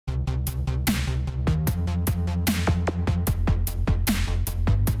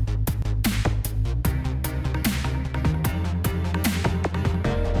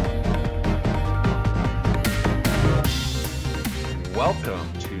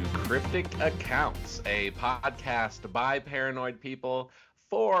to Cryptic Accounts, a podcast by paranoid people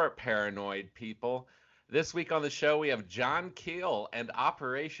for paranoid people. This week on the show, we have John Keel and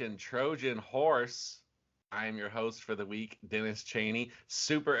Operation Trojan Horse. I am your host for the week, Dennis Cheney.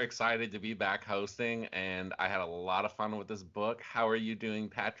 Super excited to be back hosting, and I had a lot of fun with this book. How are you doing,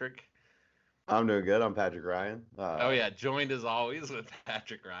 Patrick? I'm doing good. I'm Patrick Ryan. Oh, yeah, joined as always with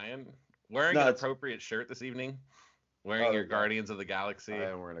Patrick Ryan. Wearing No, an it's appropriate shirt this evening. Wearing your yeah. Guardians of the Galaxy. I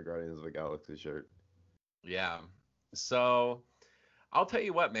am wearing a Guardians of the Galaxy shirt. Yeah. So I'll tell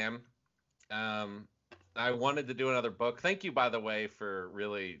you what, man. I wanted to do another book. Thank you, by the way, for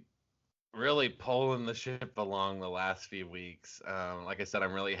really pulling the ship along the last few weeks. Like I said,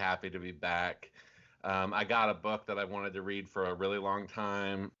 I'm really happy to be back. I got a book that I wanted to read for a really long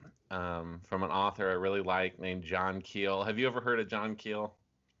time from an author I really like named John Keel. Have you ever heard of John Keel?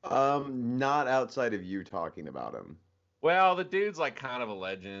 Not outside of you talking about him. Well, the dude's like kind of a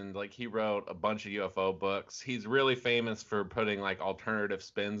legend. Like he wrote a bunch of UFO books. He's really famous for putting like alternative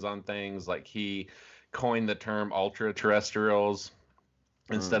spins on things. Like he coined the term ultra terrestrials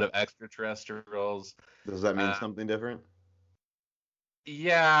instead of extraterrestrials. Does that mean something different?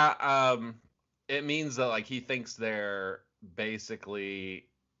 Yeah, it means that like he thinks they're basically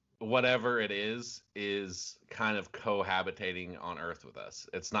whatever it is kind of cohabitating on Earth with us.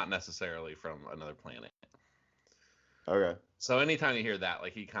 It's not necessarily from another planet. Okay. So anytime you hear that,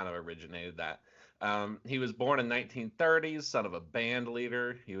 like he kind of originated that. He was born in 1930s, son of a band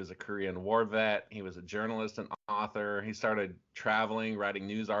leader. He was a Korean war vet. He was a journalist and author. He started traveling, writing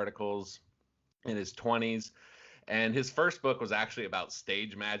news articles in his 20s. And his first book was actually about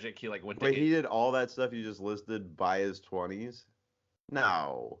stage magic. He like went to Wait, he did all that stuff you just listed by his 20s?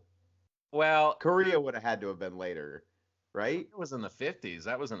 No. Well, Korea would have had to have been later, right? it was in the 50s.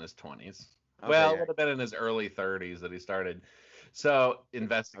 That was in his 20s. Okay, Well, it yeah. would have been in his early 30s that he started. So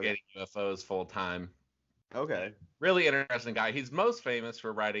investigating UFOs full time. Okay. Really interesting guy. He's most famous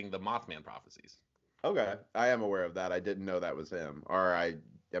for writing the Mothman prophecies. Okay. I am aware of that. I didn't know that was him. Or I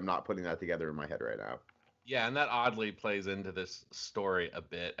am not putting that together in my head right now. Yeah, and that oddly plays into this story a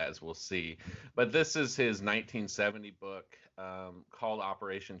bit, as we'll see. But this is his 1970 book called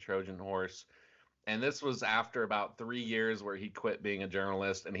Operation Trojan Horse. And this was after about 3 years where he quit being a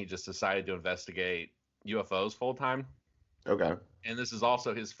journalist and he just decided to investigate UFOs full time. Okay. And this is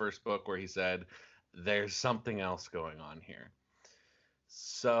also his first book where he said, there's something else going on here.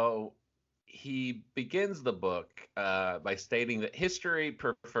 So he begins the book by stating that history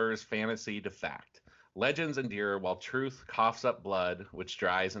prefers fantasy to fact. Legends endure while truth coughs up blood, which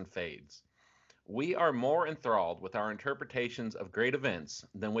dries and fades. We are more enthralled with our interpretations of great events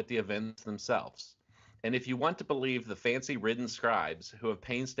than with the events themselves. And if you want to believe the fancy-ridden scribes who have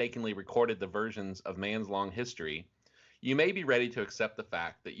painstakingly recorded the versions of man's long history, you may be ready to accept the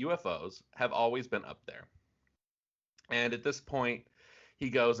fact that UFOs have always been up there. And at this point, he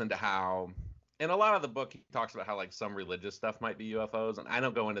goes into how, in a lot of the book, he talks about how like some religious stuff might be UFOs, and I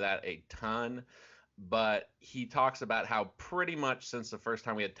don't go into that a ton, but he talks about how pretty much since the first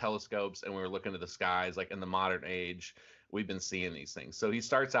time we had telescopes and we were looking at the skies, like in the modern age, we've been seeing these things. So he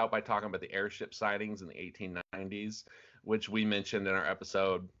starts out by talking about the airship sightings in the 1890s, which we mentioned in our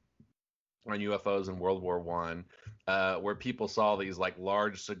episode on UFOs in World War One, where people saw these like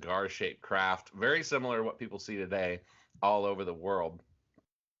large cigar-shaped craft, very similar to what people see today all over the world.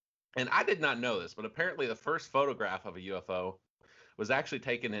 And I did not know this, but apparently the first photograph of a UFO was actually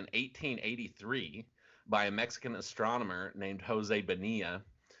taken in 1883 by a Mexican astronomer named Jose Bonilla,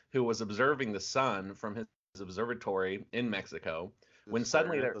 who was observing the sun from his observatory in Mexico. When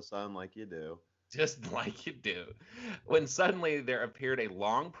suddenly at the sun like you do. Just like you do. When suddenly there appeared a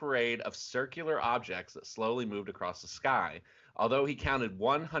long parade of circular objects that slowly moved across the sky. Although he counted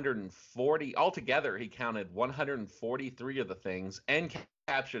 140, altogether he counted 143 of the things and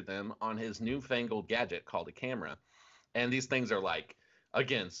captured them on his newfangled gadget called a camera. And these things are like,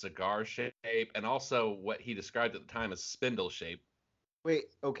 again, cigar shape and also what he described at the time as spindle shape. Wait,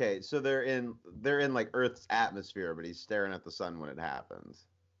 okay, so they're in like Earth's atmosphere, but he's staring at the sun when it happens.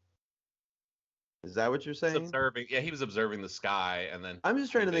 Is that what you're saying? He was observing the sky, and then I'm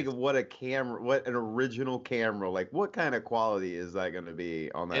just trying to think of what an original camera, like what kind of quality is that going to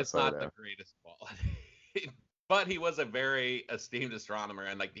be on that It's photo? Not the greatest quality. But he was a very esteemed astronomer,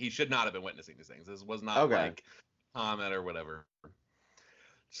 and like he should not have been witnessing these things. This was not like comet or whatever.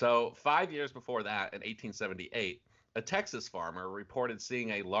 So 5 years before that, in 1878, a Texas farmer reported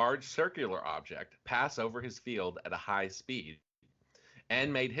seeing a large circular object pass over his field at a high speed,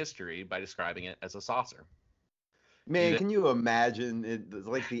 and made history by describing it as a saucer. Man, can you imagine? It's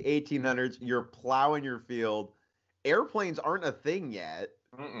like the 1800s. You're plowing your field, Airplanes aren't a thing yet.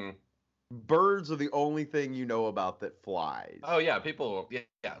 Mm-mm. Birds are the only thing you know about that Oh flies. yeah, people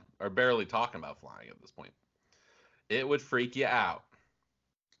are barely talking about flying at this point. It would freak you out.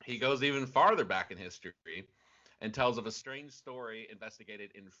 He goes even farther back in history and tells of a strange story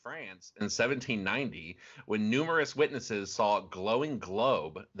investigated in France in 1790 when numerous witnesses saw a glowing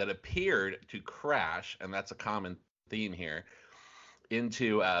globe that appeared to crash, and that's a common theme here,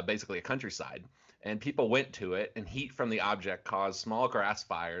 into basically a countryside. And people went to it, and heat from the object caused small grass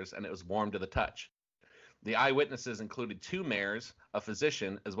fires, and it was warm to the touch. The eyewitnesses included two mayors, a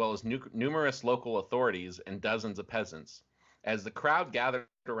physician, as well as numerous local authorities and dozens of peasants. As the crowd gathered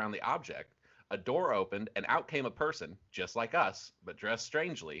around the object, a door opened and out came a person, just like us, but dressed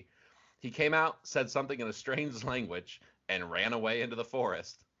strangely. He came out, said something in a strange language, and ran away into the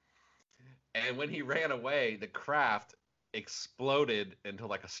forest. And when he ran away, the craft exploded into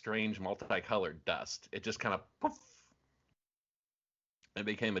like a strange multicolored dust. It just kind of poof and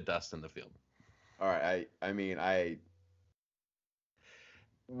became a dust in the field. All right, I mean,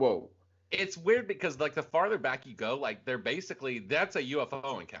 whoa. It's weird because like the farther back you go, like they're basically that's a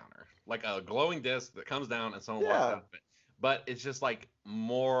UFO encounter, like a glowing disc that comes down and someone walks Yeah, out of it. But it's just like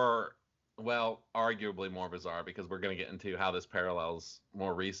more, well, arguably more bizarre because we're gonna get into how this parallels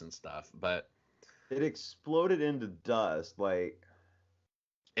more recent stuff. But it exploded into dust. Like,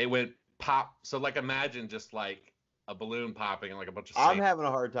 it went pop. So like imagine just like a balloon popping and like a bunch of I'm safe. having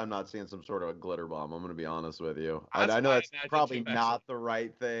a hard time not seeing some sort of a glitter bomb. I'm going to be honest with you. That's I what know I that's imagine probably too, actually. not the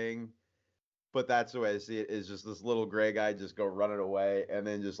right thing, but that's the way I see it. Is just this little gray guy just go running away and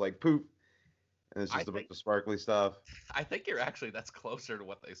then just like poof, and it's I just a bunch think of sparkly stuff I think you're actually that's closer to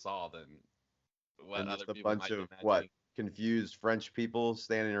what they saw than what and other just a people bunch might be of what imagining. confused French people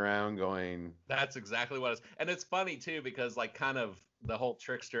standing around going, That's exactly what it's, and it's funny too because like kind of the whole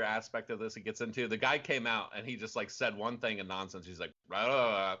trickster aspect of this it gets into. The guy came out and he just like said one thing in nonsense. He's like,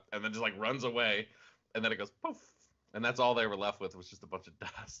 "Rah," and then just like runs away, and then it goes poof, and that's all they were left with was just a bunch of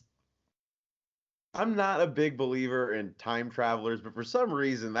dust. I'm not a big believer in time travelers, but for some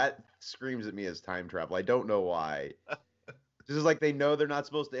reason that screams at me as time travel. I don't know why. Just like they know they're not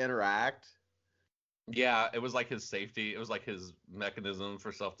supposed to interact. Yeah, it was like his safety. It was like his mechanism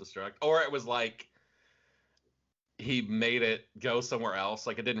for self-destruct, or it was like he made it go somewhere else.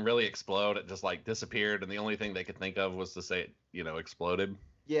 Like it didn't really explode. It just like disappeared, and the only thing they could think of was to say it, exploded.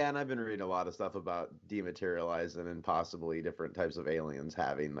 Yeah, and I've been reading a lot of stuff about dematerializing and possibly different types of aliens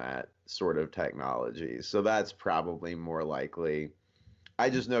having that sort of technology. So that's probably more likely. I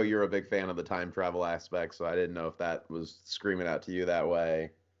just know you're a big fan of the time travel aspect, so I didn't know if that was screaming out to you that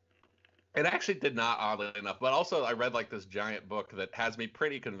way. It actually did not, oddly enough. But also, I read like this giant book that has me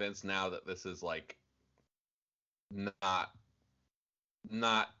pretty convinced now that this is like not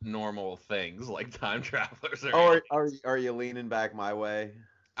not normal things like time travelers or Oh, aliens. are you leaning back my way?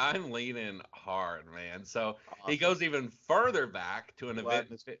 I'm leaning hard, man. So he Awesome. goes even further back to an Glad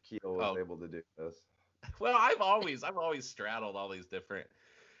event. Mr. Keel was Oh, able to do this. well, I've always straddled all these different.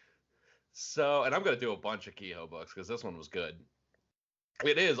 So, and I'm gonna do a bunch of Kehoe books because this one was good.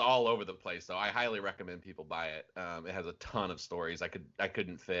 It is all over the place, though. I highly recommend people buy it. It has a ton of stories. I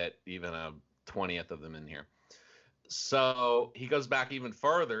couldn't fit even a 20th of them in here. So he goes back even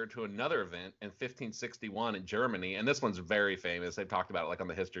further to another event in 1561 in Germany, and this one's very famous. They've talked about it like on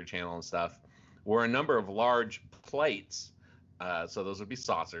the History Channel and stuff, where a number of large plates, so those would be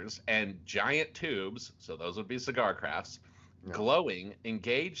saucers, and giant tubes, so those would be cigar crafts, No. glowing,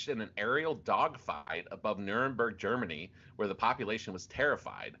 engaged in an aerial dogfight above Nuremberg, Germany, where the population was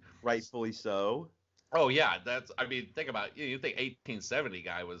terrified. Rightfully so. Oh yeah, that's. I mean, think about it. You think 1870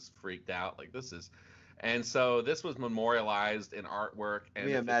 guy was freaked out like this is, and so this was memorialized in artwork Let and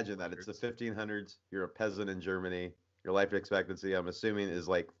me the imagine that. It's the 1500s. 1500s. You're a peasant in Germany. Your life expectancy, I'm assuming, is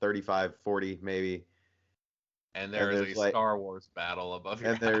like 35, 40 maybe. And And there is a there's like, Star Wars battle above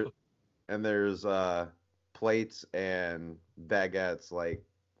your and there, house. and there's plates and baguettes like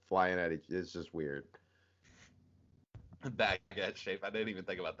flying at each. It's just weird. Baguette shape. I didn't even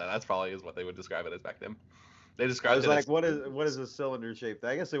think about that. That's probably is what they would describe it as back then. They I described was it like, as what is tubes. a cylinder shaped?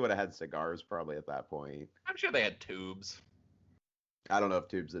 I guess they would have had cigars probably at that point. I'm sure they had tubes. I don't know if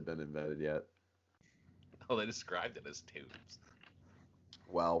tubes had been invented yet. Oh, they described it as tubes.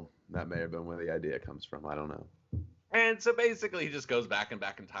 Well, that may have been where the idea comes from. I don't know. And so basically, he just goes back in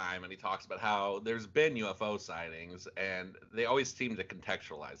time, and he talks about how there's been UFO sightings, and they always seem to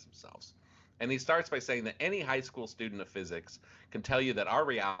contextualize themselves. And he starts by saying that any high school student of physics can tell you that our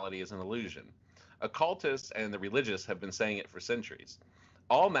reality is an illusion. Occultists and the religious have been saying it for centuries.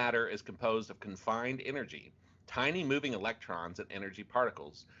 All matter is composed of confined energy. tiny moving electrons and energy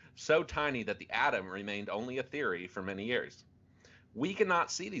particles, so tiny that the atom remained only a theory for many years. We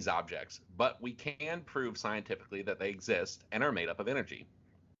cannot see these objects, but we can prove scientifically that they exist and are made up of energy.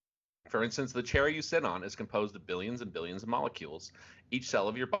 For instance, the chair you sit on is composed of billions and billions of molecules. Each cell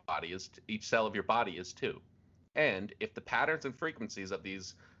of your body is too. And if the patterns and frequencies of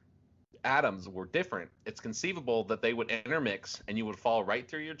these atoms were different, it's conceivable that they would intermix and you would fall right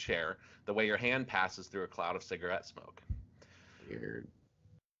through your chair the way your hand passes through a cloud of cigarette smoke. Weird.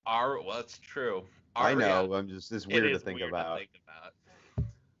 Well, it's true. I know. I'm just it's weird to think about.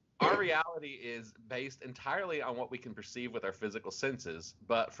 Our reality is based entirely on what we can perceive with our physical senses,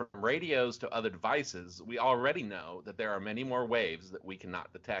 but from radios to other devices, we already know that there are many more waves that we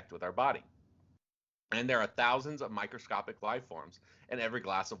cannot detect with our body. And there are thousands of microscopic life forms in every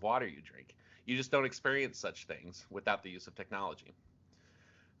glass of water you drink. You just don't experience such things without the use of technology.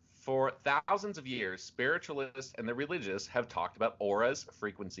 For thousands of years, spiritualists and the religious have talked about auras,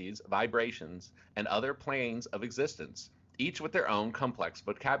 frequencies, vibrations, and other planes of existence, each with their own complex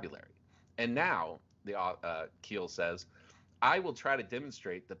vocabulary. And now, Keel says, I will try to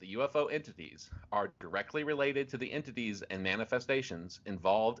demonstrate that the UFO entities are directly related to the entities and manifestations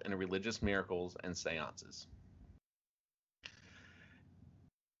involved in religious miracles and seances.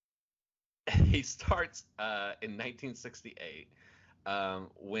 He starts in 1968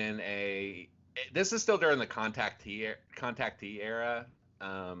 when this is still during the contactee era.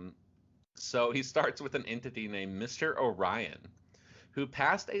 So he starts with an entity named Mr. Orion, who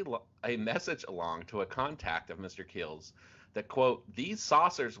passed a message along to a contact of Mr. Keel's that, quote, these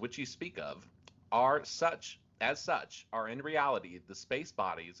saucers which you speak of are are in reality the space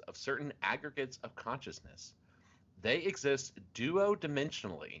bodies of certain aggregates of consciousness. They exist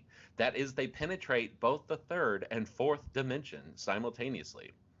duodimensionally, that is, they penetrate both the third and fourth dimension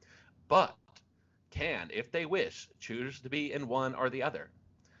simultaneously, but can, if they wish, choose to be in one or the other.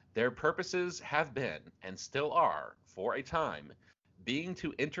 Their purposes have been, and still are, for a time, being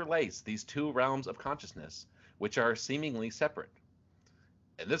to interlace these two realms of consciousness, which are seemingly separate.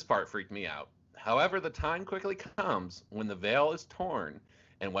 And this part freaked me out. However, the time quickly comes when the veil is torn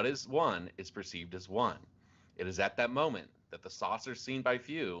and what is one is perceived as one. It is at that moment that the saucers seen by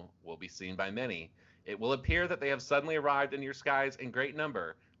few will be seen by many. It will appear that they have suddenly arrived in your skies in great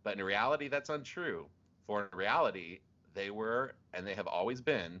number, but in reality that's untrue. For in reality, they were, and they have always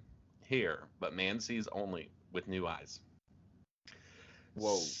been, here, but man sees only with new eyes.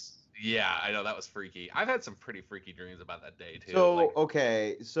 Whoa. Yeah, I know, that was freaky. I've had some pretty freaky dreams about that day, too. So,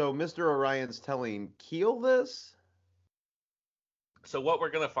 okay, so Mr. Orion's telling Keel this? So what we're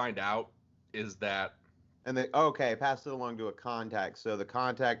going to find out is that... And they, passed it along to a contact, so the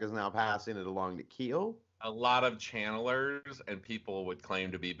contact is now passing it along to Keel? A lot of channelers and people would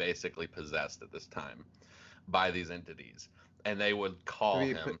claim to be basically possessed at this time by these entities, and they would call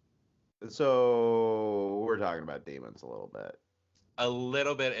him. So we're talking about demons a little bit. A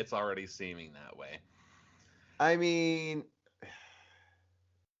little bit. It's already seeming that way. I mean,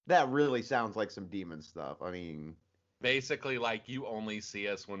 that really sounds like some demon stuff. I mean, basically, like, you only see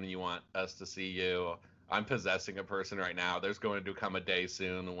us when you want us to see you. I'm possessing a person right now. There's going to come a day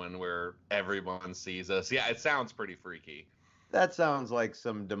soon when everyone sees us. Yeah, it sounds pretty freaky. That sounds like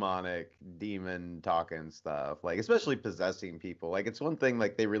some demonic demon talking stuff, like, especially possessing people. Like, it's one thing,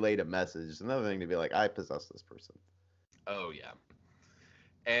 like, they relate a message. It's another thing to be like, I possess this person. Oh, yeah.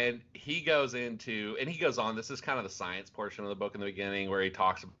 And he goes on, this is kind of the science portion of the book in the beginning, where he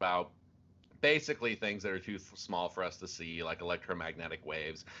talks about basically things that are too small for us to see, like electromagnetic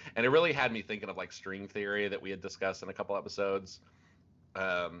waves. And it really had me thinking of, like, string theory that we had discussed in a couple episodes.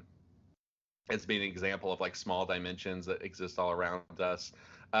 As being an example of, like, small dimensions that exist all around us.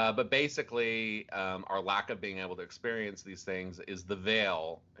 But basically, our lack of being able to experience these things is the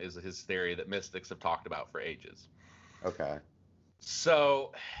veil, is his theory that mystics have talked about for ages. Okay.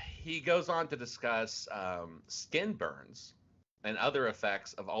 So he goes on to discuss skin burns and other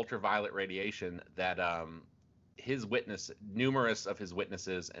effects of ultraviolet radiation that numerous of his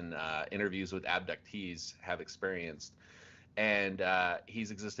witnesses and interviews with abductees have experienced. And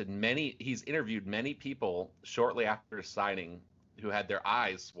he's interviewed many people shortly after his sighting who had their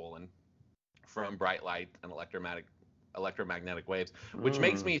eyes swollen from bright light and electromagnetic waves, which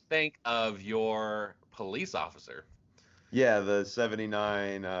makes me think of your police officer. Yeah, the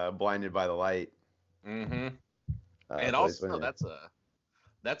 79 blinded by the light. Mm-hmm. And also,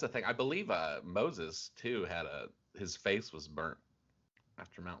 that's a thing. I believe Moses too had his face was burnt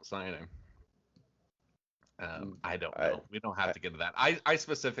after Mount Sinai. I don't know. We don't have to get into that. I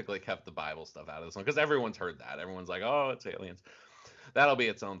specifically kept the Bible stuff out of this one because everyone's heard that. Everyone's like, oh, it's aliens. That'll be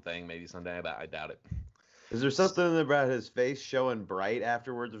its own thing maybe someday, but I doubt it. Is there something about his face showing bright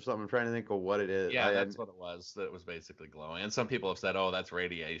afterwards or something? I'm trying to think of what it is. Yeah, that's what it was. That was basically glowing. And some people have said, "Oh, that's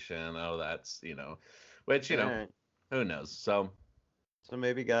radiation. Oh, that's which all right. who knows?" So, So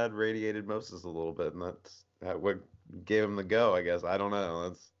maybe God radiated Moses a little bit, and what gave him the go, I guess. I don't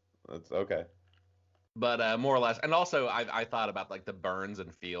know. That's okay. but more or less, and also I thought about like the burns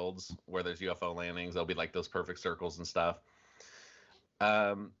and fields where there's UFO landings. There'll be like those perfect circles and stuff.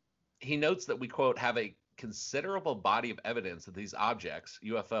 Um, he notes that we quote have a considerable body of evidence that these objects,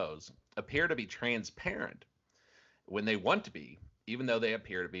 UFOs, appear to be transparent when they want to be, even though they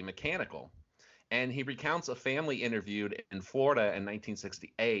appear to be mechanical. And he recounts a family interviewed in Florida in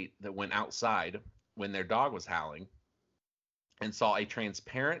 1968 that went outside when their dog was howling and saw a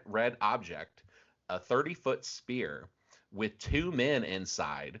transparent red object, a 30-foot spear with two men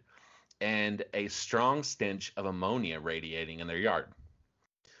inside, and a strong stench of ammonia radiating in their yard.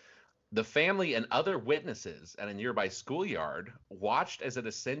 The family and other witnesses at a nearby schoolyard watched as it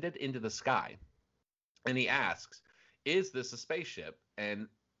ascended into the sky. And he asks, "Is this a spaceship?" And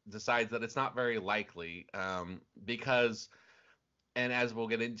decides that it's not very likely because, and as we'll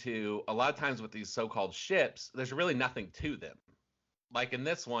get into, a lot of times with these so-called ships, there's really nothing to them. Like in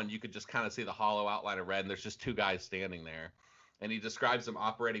this one, you could just kind of see the hollow outline of red, and there's just two guys standing there. And he describes them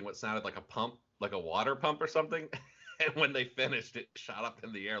operating what sounded like a pump, like a water pump or something. And when they finished, it shot up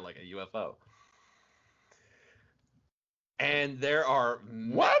in the air like a UFO. And there are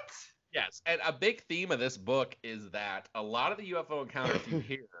What? yes, and a big theme of this book is that a lot of the UFO encounters you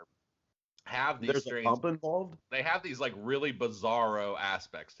hear have these There's a strange, pump involved? they have these like really bizarro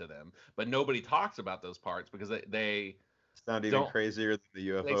aspects to them, but nobody talks about those parts because they Sound even don't crazier than the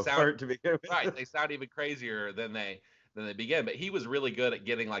they UFO sound part to begin right, with. they sound even crazier than they begin. But he was really good at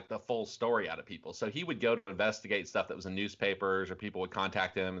getting like the full story out of people. So he would go to investigate stuff that was in newspapers, or people would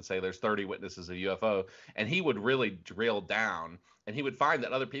contact him and say there's 30 witnesses of UFO, and he would really drill down, and he would find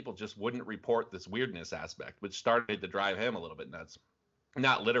that other people just wouldn't report this weirdness aspect, which started to drive him a little bit nuts.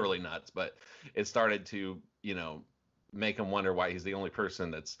 Not literally nuts, but it started to, make him wonder why he's the only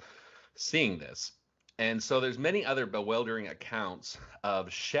person that's seeing this. And so there's many other bewildering accounts of So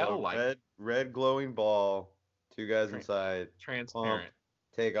shell-like red glowing ball, two guys tra- inside, pump, transparent.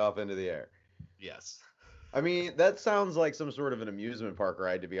 take off into the air. Yes. I mean, that sounds like some sort of an amusement park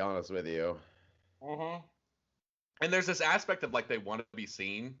ride, to be honest with you. Mm-hmm. And there's this aspect of like they want to be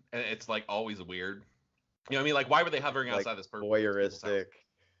seen, and it's like always weird. You know what I mean? Like, why were they hovering Like outside this people's house? voyeuristic.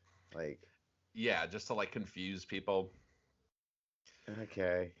 Like, Yeah, just to like confuse people.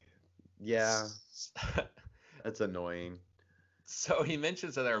 okay. Yeah, that's annoying. So he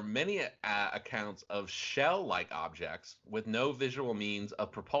mentions that there are many accounts of shell-like objects with no visual means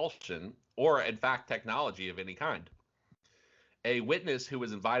of propulsion or, in fact, technology of any kind. A witness who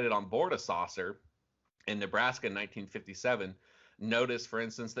was invited on board a saucer in Nebraska in 1957 noticed, for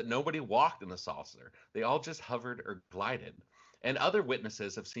instance, that nobody walked in the saucer. They all just hovered or glided. And other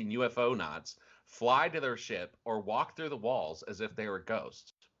witnesses have seen UFO knots fly to their ship or walk through the walls as if they were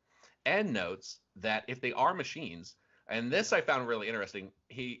ghosts. And notes that if they are machines, and this I found really interesting,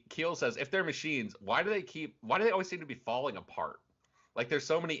 Keel says if they're machines, why do they always seem to be falling apart? Like there's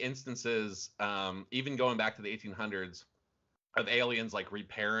so many instances, even going back to the 1800s, of aliens like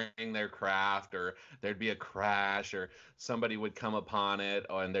repairing their craft, or there'd be a crash, or somebody would come upon it,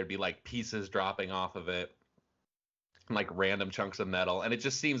 and there'd be like pieces dropping off of it, like random chunks of metal. And it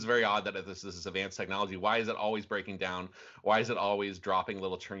just seems very odd that if this is advanced technology, why is it always breaking down? Why is it always dropping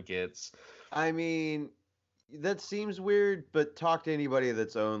little trinkets? I mean, that seems weird, but talk to anybody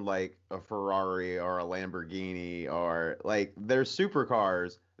that's owned like a Ferrari or a Lamborghini or like their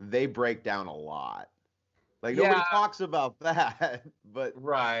supercars, they break down a lot. Like nobody Yeah, talks about that, but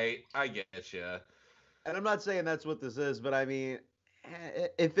right. I get you. and I'm not saying that's what this is, but I mean,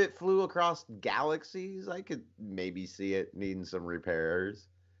 if it flew across galaxies, I could maybe see it needing some repairs.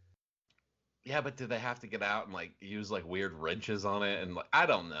 Yeah, but do they have to get out and like use like weird wrenches on it? And like, I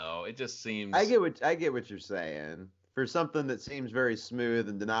don't know. It just I seems get what you're saying. For something that seems very smooth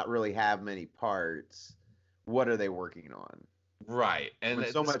and to not really have many parts, what are they working on? right. And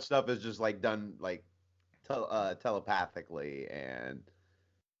When so this, much stuff is just like done like telepathically and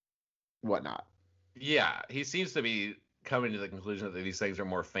whatnot. yeah, he seems to be coming to the conclusion that these things are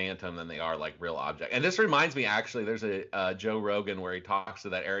more phantom than they are like real object. And this reminds me, actually, there's a Joe Rogan where he talks to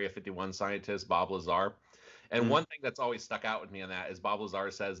that Area 51 scientist Bob Lazar, and Mm. one thing that's always stuck out with me on that is Bob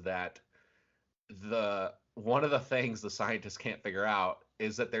Lazar says that the one of the things the scientists can't figure out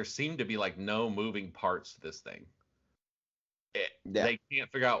is that there seem to be like no moving parts to this thing. Yeah. They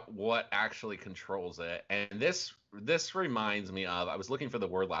can't figure out what actually controls it. And this reminds me of, I was looking for the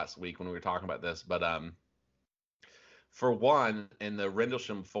word last week when we were talking about this, but For one, in the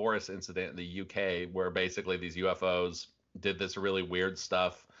Rendlesham Forest incident in the UK, where basically these UFOs did this really weird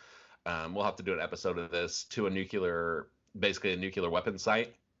stuff. We'll have to do an episode of this to basically a nuclear weapons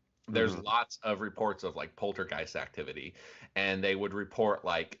site. There's Mm-hmm. lots of reports of like poltergeist activity, and they would report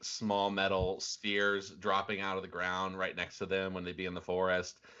like small metal spheres dropping out of the ground right next to them when they'd be in the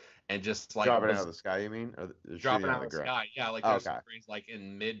forest, and just like Dropping out of the sky, you mean? Or they're shooting dropping out of out the of the ground? sky. Yeah, like Oh, there's okay. stories like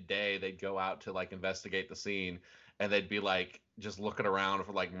in midday they'd go out to like investigate the scene, and they'd be like just looking around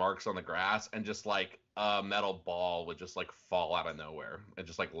for like marks on the grass, and just like a metal ball would just like fall out of nowhere and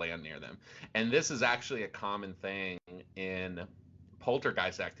just like land near them. And this is actually a common thing in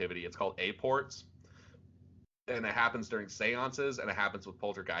poltergeist activity. It's called apports, and it happens during seances, and it happens with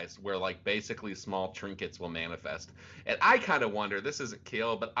poltergeists where like basically small trinkets will manifest. And I kind of wonder, this isn't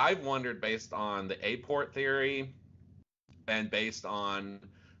Keel, but I've wondered, based on the apport theory and based on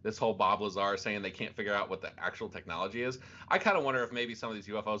this whole Bob Lazar saying they can't figure out what the actual technology is, I kind of wonder if maybe some of these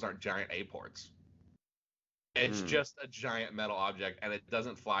UFOs aren't giant apports. It's Hmm. just a giant metal object, and it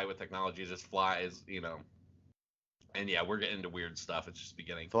doesn't fly with technology; it just flies, you know. And yeah, we're getting into weird stuff. It's just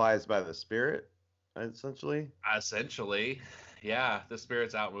beginning. Flies by the spirit, essentially. Essentially, yeah, the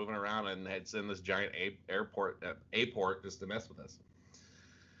spirit's out moving around, and it's in this giant aport just to mess with us.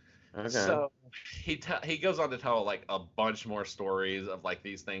 Okay. So he goes on to tell like a bunch more stories of like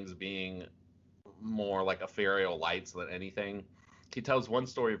these things being more like ethereal lights than anything. He tells one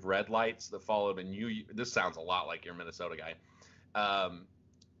story of red lights that followed a new. This sounds a lot like your Minnesota guy. Um,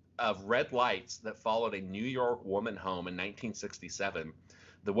 of red lights that followed a New York woman home in 1967.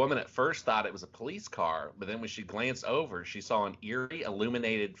 The woman at first thought it was a police car, but then when she glanced over, she saw an eerie,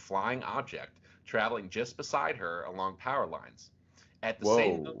 illuminated flying object traveling just beside her along power lines. At the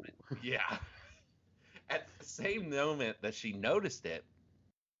same Whoa. moment, yeah, at the same moment that she noticed it,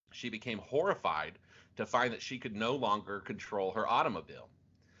 she became horrified to find that she could no longer control her automobile.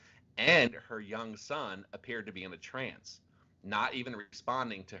 And her young son appeared to be in a trance, not even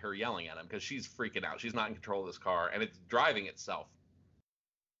responding to her yelling at him because she's freaking out. She's not in control of this car, and it's driving itself.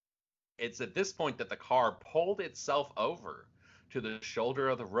 It's at this point that the car pulled itself over to the shoulder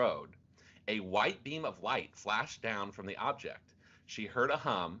of the road. A white beam of light flashed down from the object. She heard a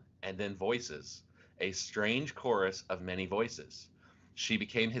hum and then voices, a strange chorus of many voices. She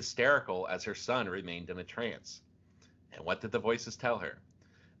became hysterical as her son remained in a trance. And what did the voices tell her?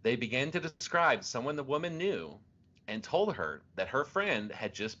 They began to describe someone the woman knew and told her that her friend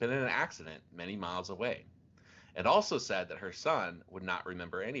had just been in an accident many miles away. It also said that her son would not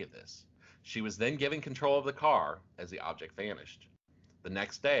remember any of this. She was then given control of the car as the object vanished. The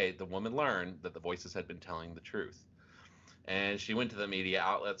next day, the woman learned that the voices had been telling the truth. And she went to the media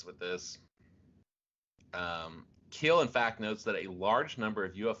outlets with this. Keel, in fact, notes that a large number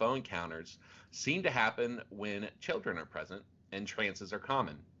of UFO encounters seem to happen when children are present and trances are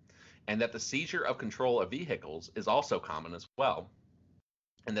common, and that the seizure of control of vehicles is also common as well,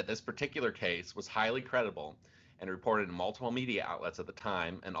 and that this particular case was highly credible and reported in multiple media outlets at the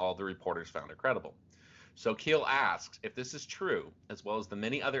time, and all the reporters found it credible. So Keel asks, if this is true, as well as the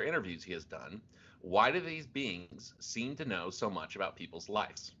many other interviews he has done, why do these beings seem to know so much about people's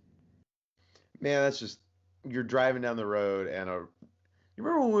lives? Man, that's just you're driving down the road you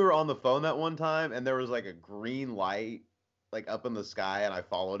remember when we were on the phone that one time and there was like a green light like up in the sky and I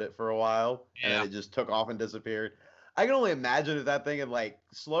followed it for a while and then Yeah. it just took off and disappeared. I can only imagine if that thing had like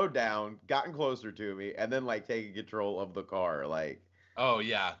slowed down, gotten closer to me, and then like taken control of the car. Like, Oh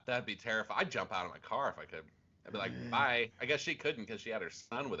yeah, that'd be terrifying. I'd jump out of my car if I could. I'd be like, bye. I guess she couldn't because she had her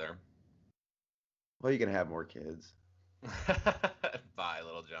son with her. well, you can have more kids. Bye,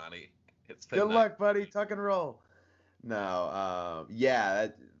 little Johnny. It's Good been nice. luck, buddy. Tuck and roll. No, yeah,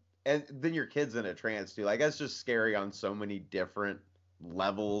 and then your kid's in a trance too. Like that's just scary on so many different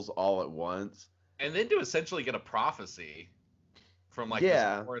levels all at once. And then to essentially get a prophecy from like this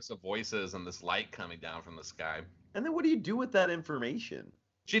Yeah, chorus of voices and this light coming down from the sky. and then what do you do with that information?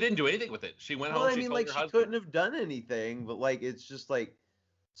 She didn't do anything with it. She went Well, home, I she mean, told like her she husband. couldn't have done anything, but like it's just like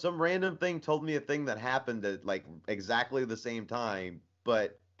some random thing told me a thing that happened at like exactly the same time,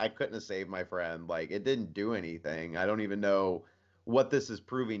 but I couldn't have saved my friend. Like it didn't do anything. I don't even know what this is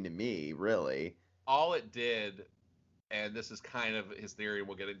proving to me, really. All it did, and this is kind of his theory,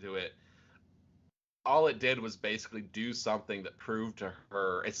 we'll get into it. All it did was basically do something that proved to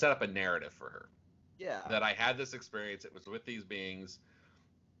her, it set up a narrative for her Yeah. that I had this experience, it was with these beings,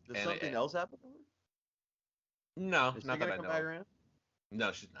 Does and something else happen to her? no, Is she not that gonna I come know back of. around?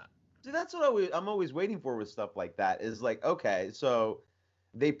 No, she's not. See, that's what I'm always waiting for with stuff like that. Is like, okay, so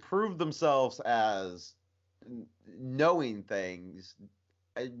they prove themselves as knowing things.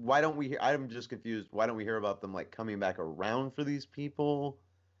 why don't we hear? I'm just confused. Why don't we hear about them like coming back around for these people?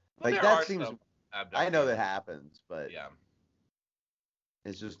 Well, Like there that are seems. some I know abductees. that happens, but Yeah.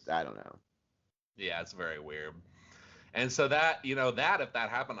 it's just I don't know. Yeah, it's very weird. And so that, that if that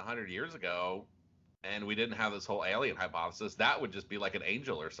happened 100 years ago and we didn't have this whole alien hypothesis, that would just be like an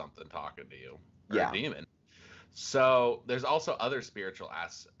angel or something talking to you or a Yeah. demon. So there's also other spiritual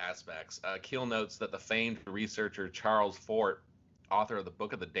aspects. Keel notes that the famed researcher Charles Fort, author of the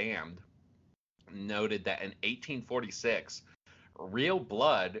Book of the Damned, noted that in 1846, real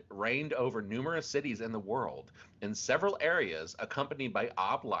blood reigned over numerous cities in the world, in several areas accompanied by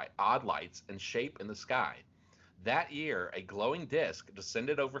odd lights and shape in the sky. That year, a glowing disc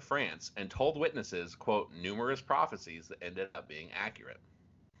descended over France and told witnesses, quote, numerous prophecies that ended up being accurate.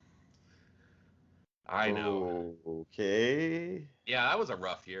 I know. Okay. Yeah, that was a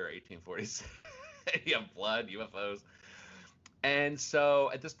rough year, 1846. You have blood, UFOs. And so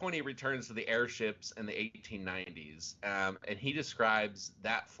at this point, he returns to the airships in the 1890s. And he describes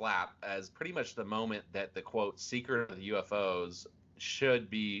that flap as pretty much the moment that the, quote, secret of the UFOs should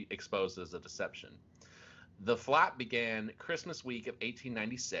be exposed as a deception. The flap began Christmas week of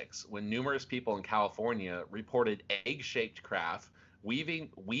 1896 when numerous people in California reported egg-shaped craft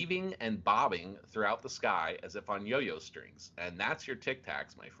weaving and bobbing throughout the sky as if on yo-yo strings. And that's your Tic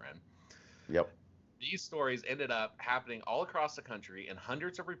Tacs, my friend. Yep. These stories ended up happening all across the country in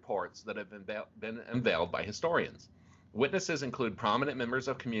hundreds of reports that have been unveiled by historians. Witnesses include prominent members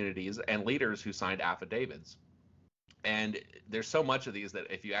of communities and leaders who signed affidavits. And there's so much of these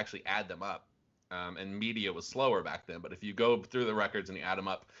that if you actually add them up, and media was slower back then, but if you go through the records and you add them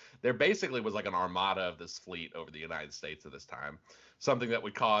up, there basically was like an armada of this fleet over the United States at this time, something that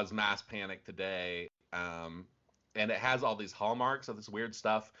would cause mass panic today. And it has all these hallmarks of this weird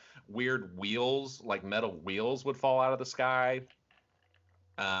stuff. Weird wheels, like metal wheels, would fall out of the sky.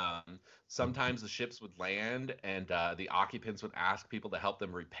 Sometimes the ships would land, and the occupants would ask people to help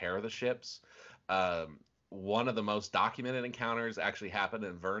them repair the ships. Um, One of the most documented encounters actually happened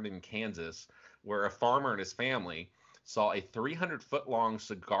in Vernon, Kansas, where a farmer and his family saw a 300-foot long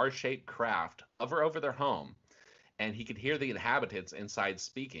cigar shaped craft hover over their home, and he could hear the inhabitants inside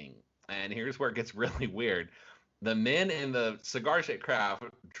speaking. And here's where it gets really weird. The men in the cigar shaped craft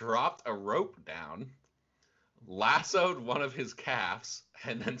dropped a rope down, lassoed one of his calves,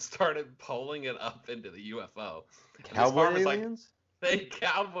 and then started pulling it up into the UFO. And this Cowboy farmer's like, aliens? they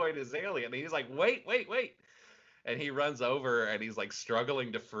cowboyed his alien. And he's like, wait, wait, wait. And he runs over and he's like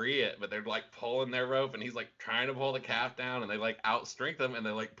struggling to free it, but they're like pulling their rope and he's like trying to pull the calf down and they like outstrength him and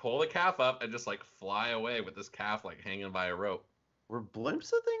they like pull the calf up and just like fly away with this calf like hanging by a rope. Were blimps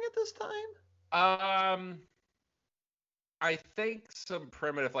a thing at this time? Um, I think some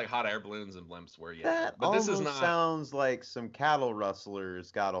primitive like hot air balloons and blimps were, yeah. That But this is almost not sounds like some cattle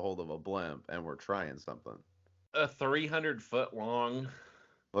rustlers got a hold of a blimp and were trying something. a 300-foot long.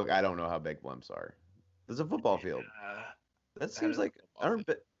 Look, I don't know how big blimps are. There's a football field. That That seems is a like football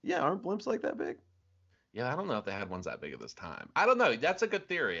field. aren't blimps like that big? Yeah, I don't know if they had ones that big at this time. I don't know. That's a good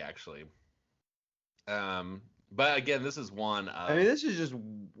theory, actually. But again, this is one I mean, of this is just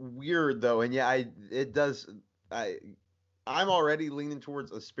weird though, and yeah, it does. I I'm already leaning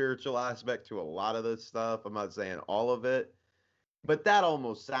towards a spiritual aspect to a lot of this stuff. I'm not saying all of it, but that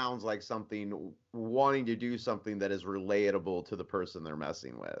almost sounds like something wanting to do something that is relatable to the person they're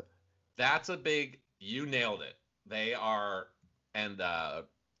messing with. that's a big. You nailed it. They are, and a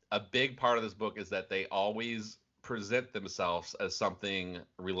big part of this book is that they always present themselves as something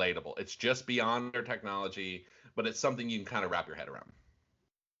relatable. It's just beyond their technology, but it's something you can kind of wrap your head around.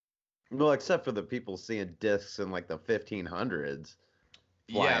 Well, except for the people seeing discs in like the 1500s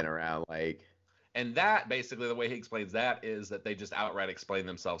Yeah, flying around, like and that basically the way he explains that is that they just outright explain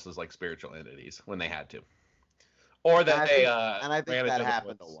themselves as like spiritual entities when they had to, or and that I they think and I think ran that into the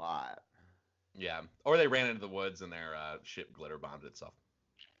happened a woods. lot. Yeah, or they ran into the woods and their ship glitter bombed itself.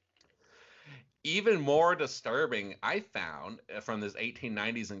 Even more disturbing, I found from this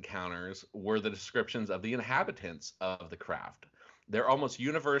 1890s encounters were the descriptions of the inhabitants of the craft. They're almost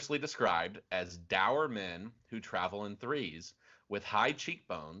universally described as dour men who travel in threes, with high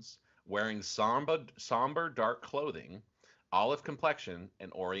cheekbones, wearing somber dark clothing, olive complexion,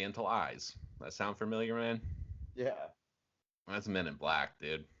 and oriental eyes. That sound familiar, man? Yeah, That's Men in Black,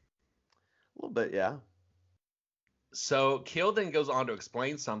 dude. a little bit, yeah. So Keel then goes on to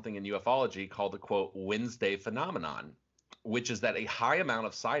explain something in ufology called the quote Wednesday phenomenon, which is that a high amount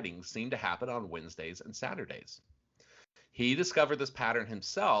of sightings seem to happen on Wednesdays and Saturdays. He discovered this pattern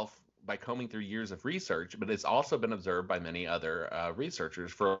himself by combing through years of research, but it's also been observed by many other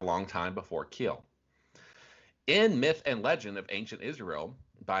researchers for a long time before Keel. In Myth and Legend of Ancient Israel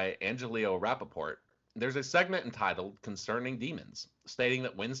by Angelio Rappaport, there's a segment entitled Concerning Demons, stating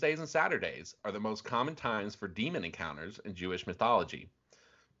that Wednesdays and Saturdays are the most common times for demon encounters in Jewish mythology.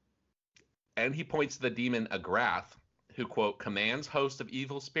 And he points to the demon Agrath, who, quote, commands hosts of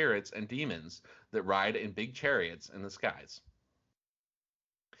evil spirits and demons that ride in big chariots in the skies.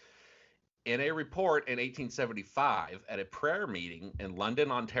 In a report in 1875 at a prayer meeting in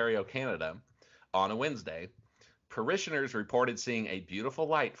London, Ontario, Canada, on a Wednesday, parishioners reported seeing a beautiful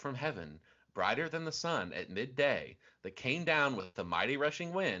light from heaven, brighter than the sun at midday, that came down with a mighty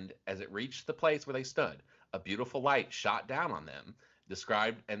rushing wind as it reached the place where they stood. A beautiful light shot down on them,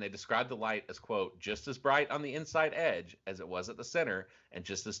 they described the light as, quote, just as bright on the inside edge as it was at the center, and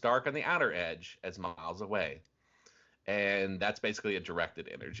just as dark on the outer edge as miles away. And that's basically a directed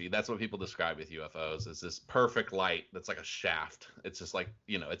energy. That's what people describe with UFOs, is this perfect light that's like a shaft. It's just like,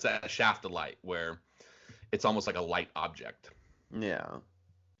 it's a shaft of light where it's almost like a light object. Yeah.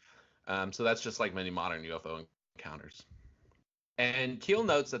 So that's just like many modern UFO encounters. And Keel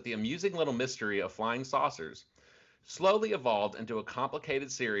notes that the amusing little mystery of flying saucers slowly evolved into a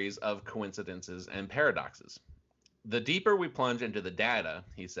complicated series of coincidences and paradoxes. The deeper we plunge into the data,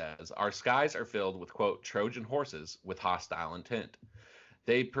 he says, our skies are filled with, quote, Trojan horses with hostile intent.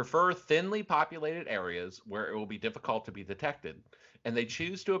 They prefer thinly populated areas where it will be difficult to be detected, and they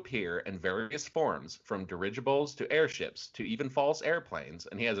choose to appear in various forms, from dirigibles to airships to even false airplanes.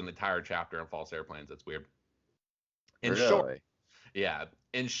 And he has an entire chapter on false airplanes. That's weird. In short, Really? yeah,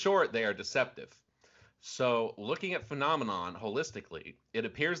 in short, they are deceptive. So, looking at phenomenon holistically, it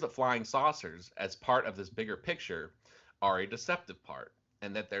appears that flying saucers, as part of this bigger picture, are a deceptive part,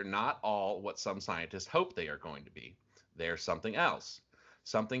 and that they're not all what some scientists hope they are going to be. They're something else,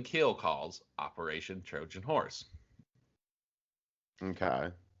 something Keel calls Operation Trojan Horse.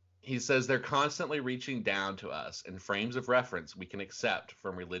 Okay. He says they're constantly reaching down to us in frames of reference we can accept,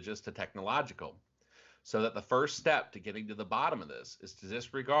 from religious to technological, so that the first step to getting to the bottom of this is to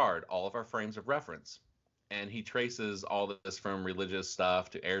disregard all of our frames of reference. And he traces all this from religious stuff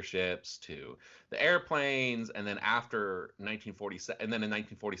to airships to the airplanes, and then after 1947, and then in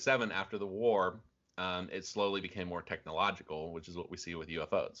 1947, after the war, it slowly became more technological, which is what we see with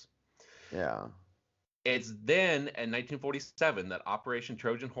UFOs. Yeah. It's then in 1947 that Operation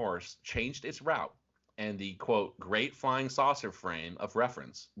Trojan Horse changed its route, and the, quote, great flying saucer frame of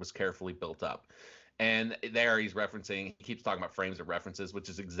reference was carefully built up. And there he's referencing, he keeps talking about frames of references, which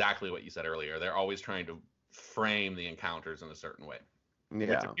is exactly what you said earlier. They're always trying to frame the encounters in a certain way, which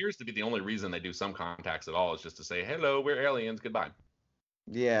Yeah. appears to be the only reason they do some contacts at all, is just to say, hello, we're aliens, goodbye.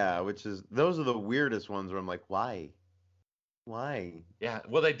 Yeah, those are the weirdest ones where I'm like, why? Why? Yeah,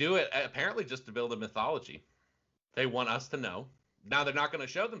 well, they do it apparently just to build a mythology. They want us to know. Now, they're not going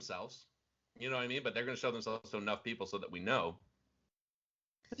to show themselves, you know what I mean? But they're going to show themselves to enough people so that we know.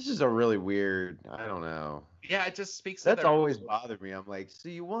 This is a really weird, I don't know. Yeah, it just speaks to That's their always bothered me. I'm like, so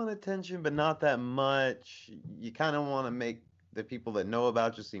you want attention, but not that much. You kind of want to make the people that know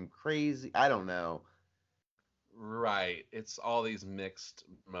about you seem crazy. I don't know. right. It's all these mixed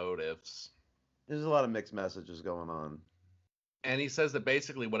motives. There's a lot of mixed messages going on. And he says that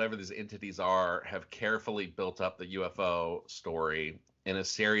basically whatever these entities are have carefully built up the UFO story in a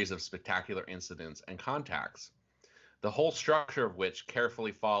series of spectacular incidents and contacts, the whole structure of which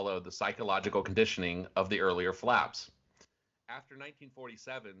carefully followed the psychological conditioning of the earlier flaps. After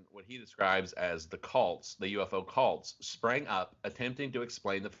 1947, what he describes as the cults, the UFO cults, sprang up, attempting to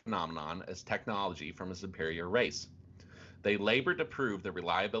explain the phenomenon as technology from a superior race. They labored to prove the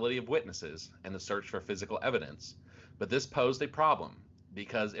reliability of witnesses and the search for physical evidence, but this posed a problem,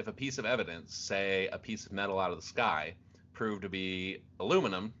 because if a piece of evidence, say a piece of metal out of the sky, proved to be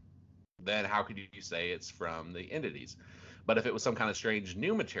aluminum, then how could you say it's from the entities? But if it was some kind of strange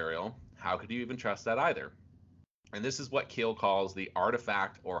new material, how could you even trust that either? And this is what Keel calls the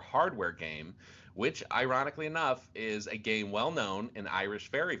artifact or hardware game, which, ironically enough, is a game well known in Irish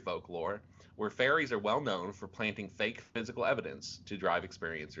fairy folklore, where fairies are well known for planting fake physical evidence to drive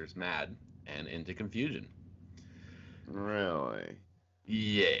experiencers mad and into confusion. Really?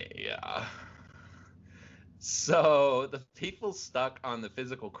 Yeah. So the people stuck on the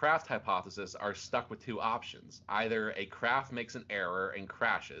physical craft hypothesis are stuck with two options. Either a craft makes an error and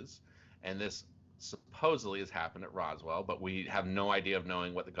crashes, and this supposedly has happened at Roswell, but we have no idea of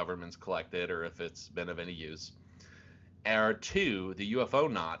knowing what the government's collected or if it's been of any use. Or two, the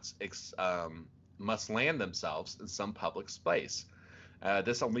UFO knots must land themselves in some public space.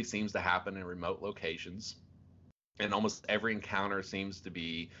 This only seems to happen in remote locations, and almost every encounter seems to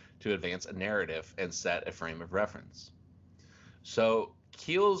be to advance a narrative and set a frame of reference. So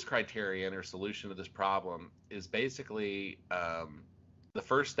Keel's criterion or solution to this problem is basically the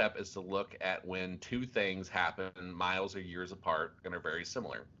first step is to look at when two things happen miles or years apart and are very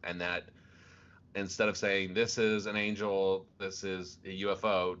similar. And that instead of saying this is an angel, this is a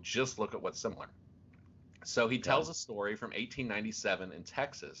UFO, just look at what's similar. So he tells a story from 1897 in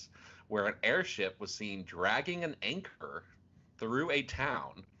Texas where an airship was seen dragging an anchor through a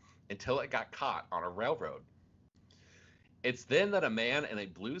town until it got caught on a railroad. It's then that a man in a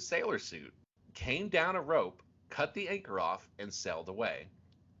blue sailor suit came down a rope, cut the anchor off, and sailed away.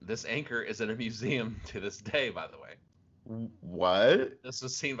 This anchor is in a museum to this day, by the way. What? This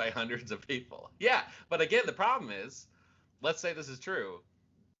was seen by hundreds of people. Yeah, but again, the problem is, let's say this is true.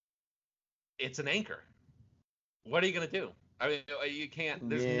 It's an anchor. What are you going to do? I mean, you can't,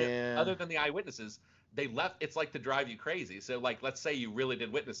 there's no, other than the eyewitnesses, they left. It's like to drive you crazy. So like, let's say you really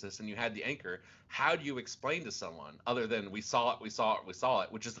did witness this and you had the anchor. How do you explain to someone other than we saw it, we saw it, we saw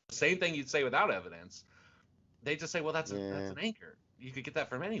it, which is the same thing you'd say without evidence. They just say, well, that's an anchor. You could get that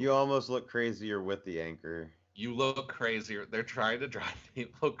from anyone. You almost look crazier with the anchor. You look crazier. They're trying to drive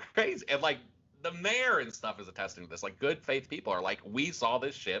people crazy. And like the mayor and stuff is attesting to this. Like good faith people are like, we saw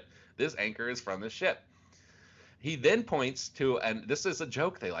this ship. This anchor is from this ship. He then points to, and this is a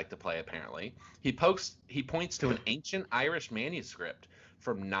joke they like to play apparently. He points to an ancient Irish manuscript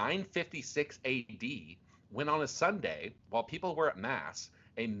from 956 AD when on a Sunday, while people were at mass,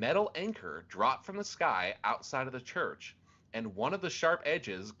 a metal anchor dropped from the sky outside of the church, and one of the sharp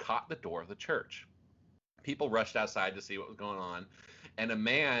edges caught the door of the church. People rushed outside to see what was going on, and a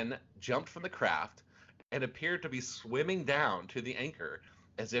man jumped from the craft and appeared to be swimming down to the anchor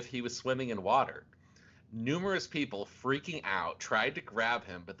as if he was swimming in water. Numerous people, freaking out, tried to grab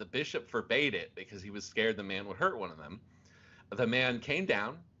him, but the bishop forbade it because he was scared the man would hurt one of them. The man came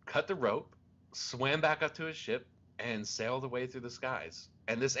down, cut the rope, swam back up to his ship, and sailed away through the skies.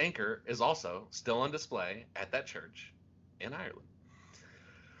 And this anchor is also still on display at that church in Ireland.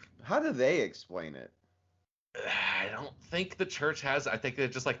 How do they explain it? I don't think the church has. I think they're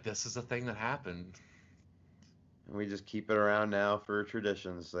just like, this is a thing that happened. And we just keep it around now for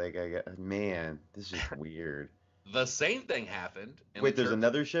traditions. Like, man, this is weird. The same thing happened. Wait, there's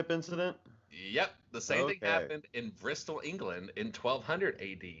another ship incident? Yep, the same thing happened in Bristol, England in 1200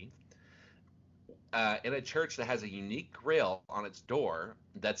 AD in a church that has a unique grill on its door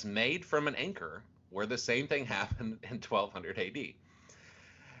that's made from an anchor where the same thing happened in 1200 AD.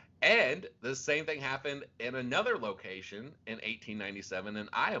 And the same thing happened in another location in 1897 in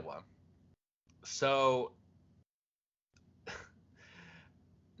Iowa. So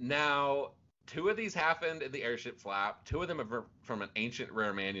now, two of these happened in the airship flap. Two of them are from an ancient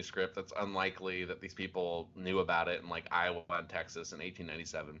rare manuscript that's unlikely that these people knew about it in like Iowa and Texas in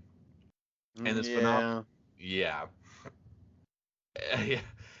 1897. And this phenomenon, yeah.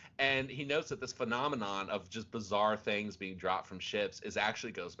 And he notes that this phenomenon of just bizarre things being dropped from ships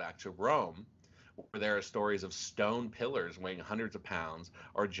actually goes back to Rome, where there are stories of stone pillars weighing hundreds of pounds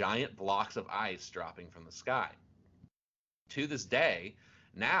or giant blocks of ice dropping from the sky. To this day,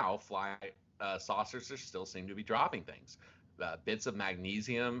 now flying saucers still seem to be dropping things. Bits of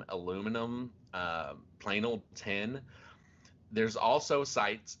magnesium, aluminum, plain old tin. There's also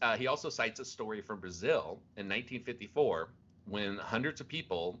he also cites a story from Brazil in 1954 when hundreds of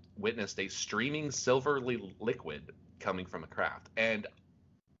people witnessed a streaming silvery liquid coming from a craft. And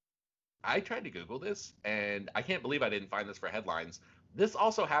I tried to Google this, and I can't believe I didn't find this for headlines. This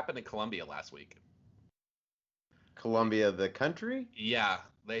also happened in Colombia last week. Colombia, the country? Yeah,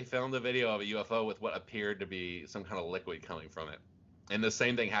 they filmed a video of a UFO with what appeared to be some kind of liquid coming from it. And the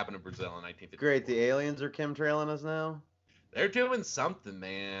same thing happened in Brazil in 1954. Great, the aliens are chemtrailing us now? They're doing something,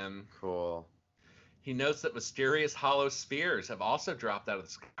 man. Cool. He notes that mysterious hollow spheres have also dropped out of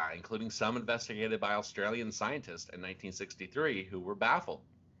the sky, including some investigated by Australian scientists in 1963 who were baffled.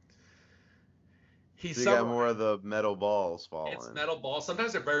 So you got more of the metal balls falling. It's metal balls.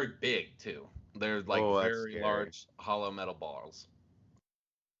 Sometimes they're very big, too. They're like very large hollow metal balls.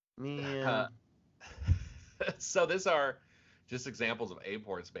 Man. So these are just examples of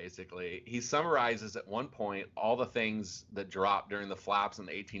aports, basically. He summarizes at one point all the things that dropped during the flaps in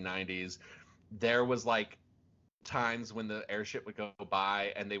the 1890s. There was like times when the airship would go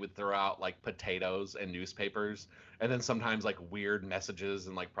by and they would throw out like potatoes and newspapers, and then sometimes like weird messages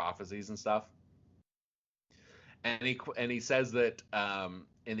and like prophecies and stuff. And he says that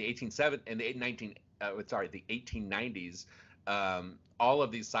in the 1890s, all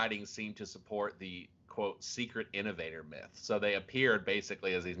of these sightings seem to support the quote secret innovator myth. So they appeared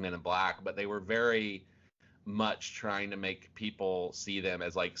basically as these men in black, but they were very much trying to make people see them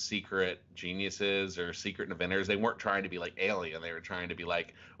as like secret geniuses or secret inventors. They weren't trying to be like alien. They were trying to be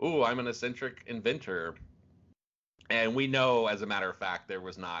like, "Ooh, I'm an eccentric inventor." And we know, as a matter of fact, there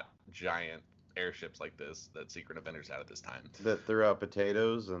was not giant airships like this that secret inventors had at this time. That threw out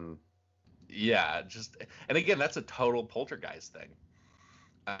potatoes and Yeah, just and again, that's a total poltergeist thing.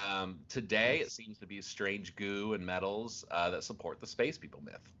 Today, it that's seems to be strange goo and metals that support the space people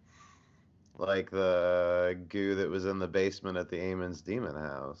myth. like the goo that was in the basement at the Amon's Demon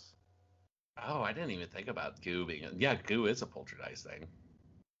House. Oh, I didn't even think about goo being. Yeah, goo is a poltergeist thing.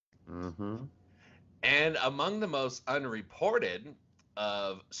 Mm-hmm. And among the most unreported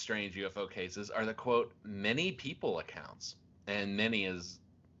of strange UFO cases are the quote many people accounts, and many is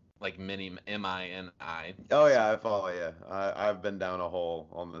like many MINI. Oh yeah, I follow you. I've been down a hole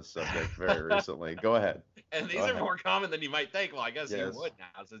on this subject very recently. Go ahead. And Go these are ahead. more common than you might think. Well, I guess you Yes. would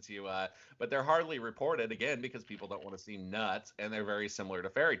now since you, but they're hardly reported again because people don't want to seem nuts, and they're very similar to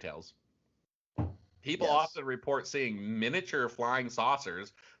fairy tales. People Yes. often report seeing miniature flying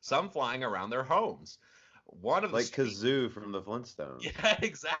saucers, some flying around their homes. One of the Like street, Kazoo from the Flintstones. yeah,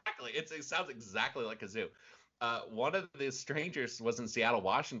 exactly. It sounds exactly like a zoo. One of the strangers was in Seattle,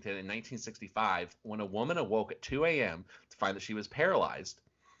 Washington in 1965 when a woman awoke at 2 a.m. to find that she was paralyzed.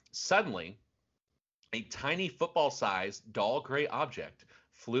 Suddenly, a tiny football-sized dull gray object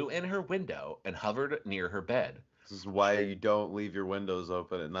flew in her window and hovered near her bed. This is why you don't leave your windows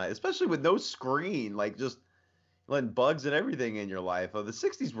open at night, especially with no screen. Like just letting bugs and everything in your life. Oh, the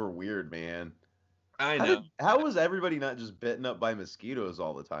 '60s were weird, man. I know. How was everybody not just bitten up by mosquitoes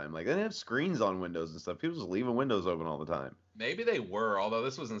all the time? Like they didn't have screens on windows and stuff. People just leaving windows open all the time. Maybe they were, although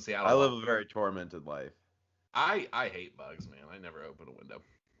this was in I Seattle. live a very tormented life. I hate bugs, man. I never open a window.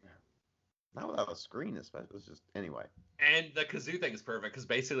 Not without a screen, especially. It's just anyway. And the kazoo thing is perfect because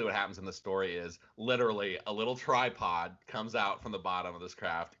basically what happens in the story is literally a little tripod comes out from the bottom of this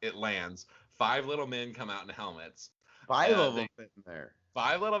craft. It lands. Five little men come out in helmets. Five of They them fit in there.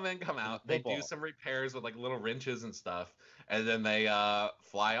 Five little men come Like a out. They do football. some repairs with like little wrenches and stuff, and then they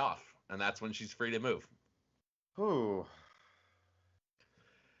fly off. And that's when she's free to move. Whew.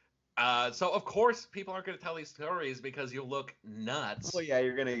 So of course people aren't going to tell these stories because you'll look nuts. Well, yeah,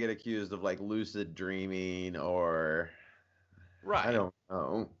 you're gonna get accused of like lucid dreaming or I Right. don't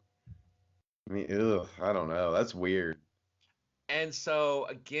know. I mean, ugh, I don't know. That's weird. And so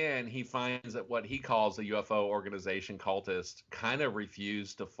again, he finds that what he calls the UFO organization cultists kind of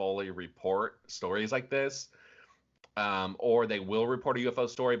refuse to fully report stories like this, or they will report a UFO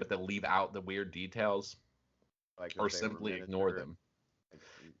story, but they'll leave out the weird details Like or that they were simply ignore miniature. them. Like,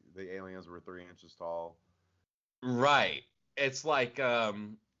 the aliens were 3 inches tall. Right. It's like,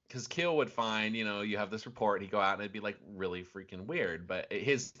 because Keel would find, you have this report, he'd go out and it'd be like really freaking weird. But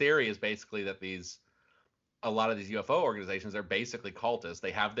his theory is basically that a lot of these UFO organizations are basically cultists.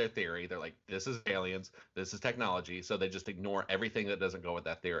 They have their theory. They're like, this is aliens, this is technology. So they just ignore everything that doesn't go with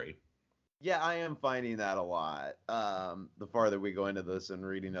that theory. Yeah, I am finding that a lot. The farther we go into this and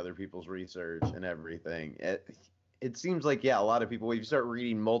reading other people's research and everything, it seems like a lot of people. When you start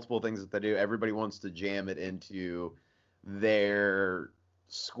reading multiple things that they do, everybody wants to jam it into their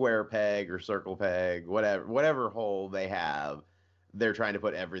square peg or circle peg, whatever hole they have. They're trying to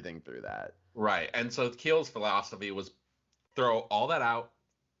put everything through that. Right. And so Keel's philosophy was throw all that out,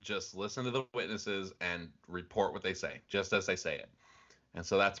 just listen to the witnesses and report what they say, just as they say it. And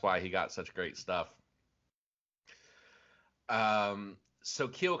so that's why he got such great stuff. So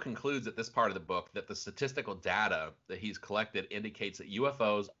Keel concludes at this part of the book that the statistical data that he's collected indicates that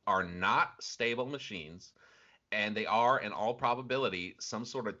UFOs are not stable machines, and they are, in all probability, some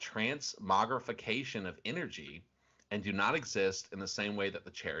sort of transmogrification of energy and do not exist in the same way that the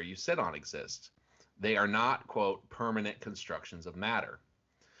chair you sit on exists. They are not, quote, permanent constructions of matter.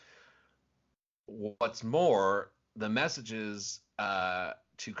 What's more, the messages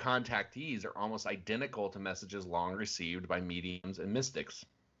to contactees are almost identical to messages long received by mediums and mystics.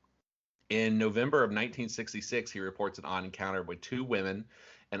 In November of 1966, he reports an odd encounter with two women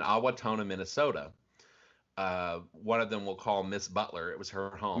in Awatona, Minnesota. One of them we'll call Miss Butler. It was her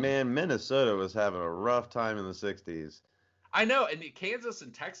home. Man, Minnesota was having a rough time in the '60s. I know, and Kansas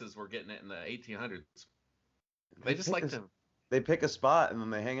and Texas were getting it in the 1800s. They just like to. They pick a spot and then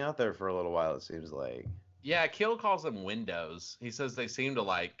they hang out there for a little while. It seems like. Yeah, Keel calls them windows. He says they seem to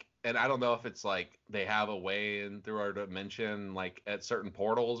like, and I don't know if it's like they have a way in through our dimension, like at certain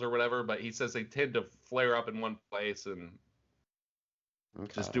portals or whatever, but he says they tend to flare up in one place and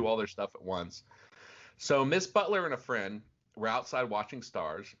just do all their stuff at once. So Miss Butler and a friend were outside watching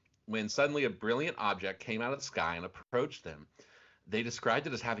stars when suddenly a brilliant object came out of the sky and approached them. They described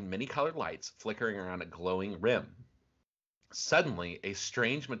it as having many colored lights flickering around a glowing rim. Suddenly, a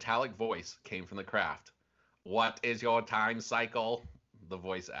strange metallic voice came from the craft. "What is your time cycle?" the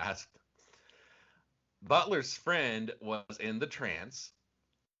voice asked. Butler's friend was in the trance,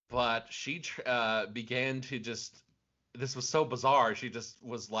 but she began to just. This was so bizarre. She just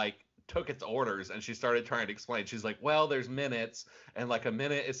was like, took its orders and she started trying to explain. She's like, well, there's minutes, and like a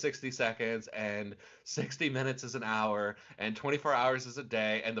minute is 60 seconds, and 60 minutes is an hour, and 24 hours is a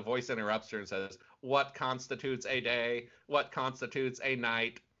day. And the voice interrupts her and says, "What constitutes a day? What constitutes a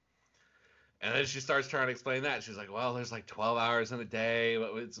night?" And then she starts trying to explain that. She's like, well, there's like 12 hours in a day.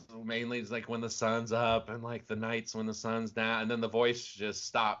 It's like when the sun's up, and like the nights when the sun's down. And then the voice just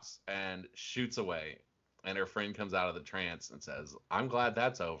stops and shoots away. And her friend comes out of the trance and says, "I'm glad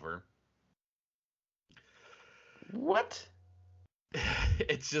that's over." What?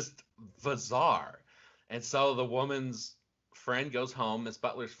 It's just bizarre. And so the woman's friend goes home, Miss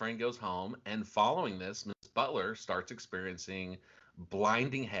Butler's friend goes home, and following this, Miss Butler starts experiencing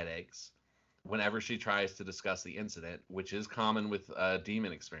blinding headaches whenever she tries to discuss the incident, which is common with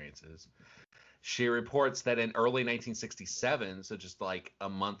demon experiences. She reports that in early 1967, so just like a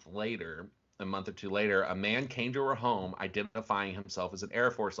month or two later, a man came to her home identifying himself as an Air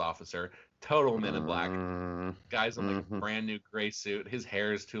Force officer, total Men in Black. Guy's in like a brand new gray suit. His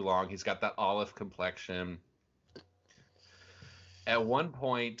hair is too long. He's got that olive complexion. At one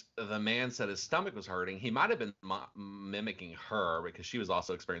point, the man said his stomach was hurting. He might have been mimicking her because she was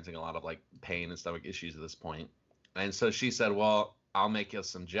also experiencing a lot of like pain and stomach issues at this point. And so she said, well, I'll make you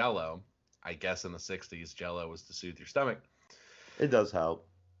some Jello. I guess in the 60s, Jello was to soothe your stomach. It does help.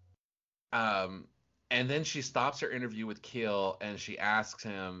 And then she stops her interview with Keel and she asks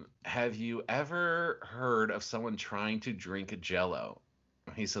him, "Have you ever heard of someone trying to drink a Jello?"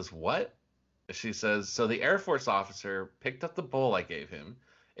 He says, "What?" She says, "So the Air Force officer picked up the bowl I gave him,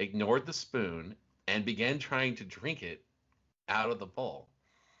 ignored the spoon, and began trying to drink it out of the bowl."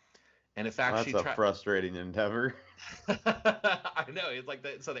 And in fact, that's a frustrating endeavor. I know. It's like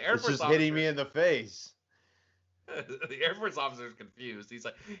so the Air Force just hitting me in the face. The Air Force officer is confused.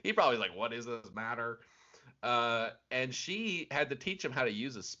 He probably like, "What is this matter?" And she had to teach him how to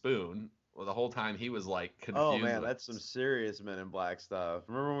use a spoon. Well, the whole time he was like confused. Oh man, that's some serious Men in Black stuff.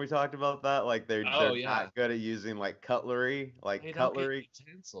 Remember when we talked about that? Like they're not good at using like cutlery,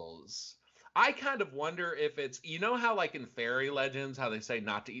 utensils. I kind of wonder if it's, you know how like in fairy legends how they say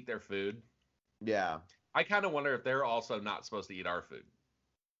not to eat their food? Yeah. I kind of wonder if they're also not supposed to eat our food.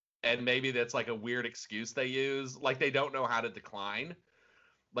 And maybe that's like a weird excuse they use. Like they don't know how to decline.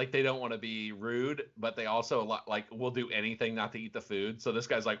 Like they don't want to be rude, but they also like will do anything not to eat the food. So this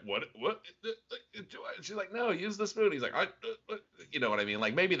guy's like, "What? She's like, "No, use the spoon." He's like, you know what I mean?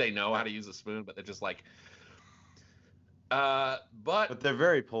 Like maybe they know how to use a spoon, but they're just like, but they're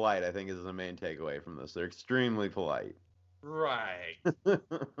very polite, I think, is the main takeaway from this. They're extremely polite. Right.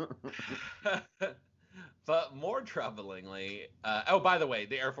 But more troublingly, oh, by the way,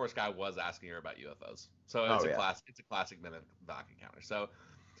 the Air Force guy was asking her about UFOs. So it's a classic Men in Black encounter. So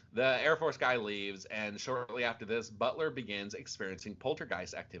the Air Force guy leaves, and shortly after this, Butler begins experiencing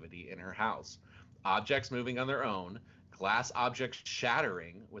poltergeist activity in her house. Objects moving on their own, glass objects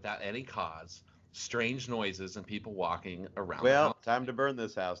shattering without any cause, strange noises, and people walking around. Well, time to burn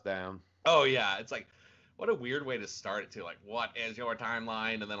this house down. Oh, yeah. It's like, what a weird way to start it, too. Like, what is your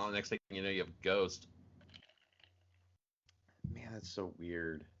timeline? And then on the next thing you know, you have a ghost. Man, that's so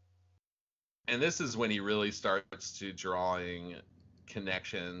weird. And this is when he really starts to drawing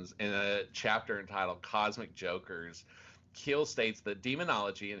connections. In a chapter entitled Cosmic Jokers, Keel states that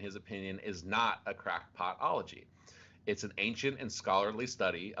demonology, in his opinion, is not a crackpotology. It's an ancient and scholarly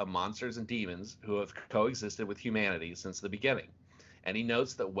study of monsters and demons who have coexisted with humanity since the beginning. And he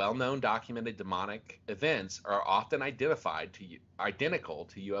notes that well-known documented demonic events are often identical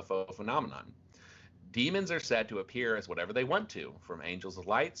to UFO phenomenon. Demons are said to appear as whatever they want to, from angels of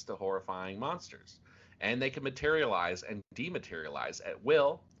lights to horrifying monsters. And they can materialize and dematerialize at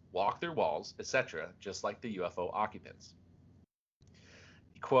will, walk through walls, etc., just like the UFO occupants.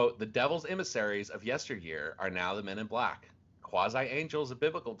 Quote, "The devil's emissaries of yesteryear are now the Men in Black. Quasi-angels of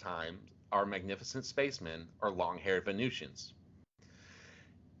biblical times are magnificent spacemen or long-haired Venusians."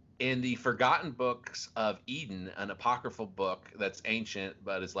 In the Forgotten Books of Eden, an apocryphal book that's ancient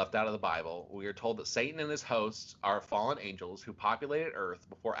but is left out of the Bible, we are told that Satan and his hosts are fallen angels who populated Earth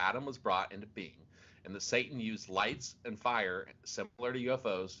before Adam was brought into being, and that Satan used lights and fire, similar to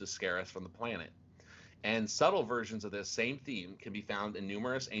UFOs, to scare us from the planet. And subtle versions of this same theme can be found in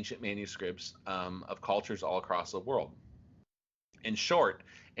numerous ancient manuscripts of cultures all across the world. In short,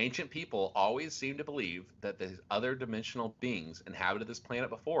 ancient people always seemed to believe that the other dimensional beings inhabited this planet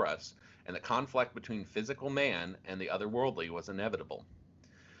before us, and the conflict between physical man and the otherworldly was inevitable.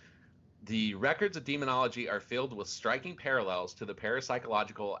 The records of demonology are filled with striking parallels to the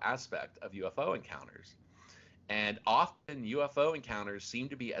parapsychological aspect of UFO encounters. And often UFO encounters seem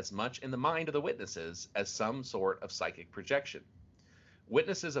to be as much in the mind of the witnesses as some sort of psychic projection.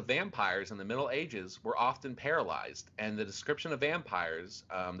 Witnesses of vampires in the Middle Ages were often paralyzed, and the description of vampires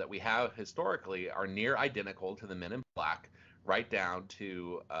that we have historically are near identical to the men in black, right down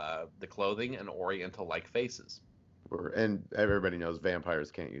to the clothing and oriental-like faces. And everybody knows vampires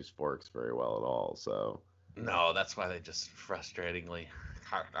can't use forks very well at all, so No, that's why they just frustratingly.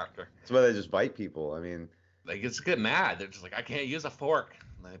 that's why they just bite people. I mean, They just get mad. They're just like, I can't use a fork.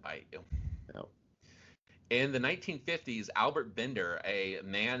 And they bite you. you know, In the 1950s, Albert Bender, a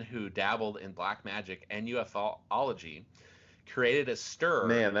man who dabbled in black magic and ufology, created a stir.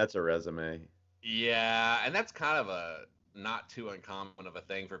 man, that's a resume. Yeah, and that's kind of a not too uncommon of a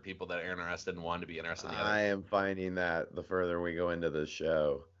thing for people that are interested in one to be interested in the other. I am finding that the further we go into this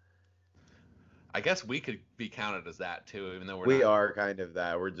show, I guess we could be counted as that too, even though we're we not are kind of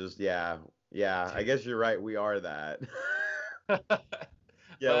that. We're just, yeah, yeah. I too. guess you're right. We are that. Yeah,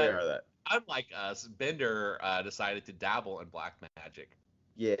 we But are that. unlike us, Bender decided to dabble in black magic.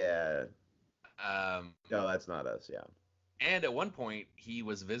 Yeah. Um, No, that's not us. Yeah. And at one point, he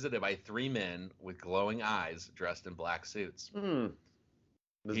was visited by three men with glowing eyes dressed in black suits. Hmm.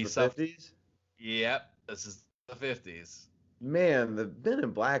 This He is the suffered. 50s? Yep, this is the 50s. Man, the Men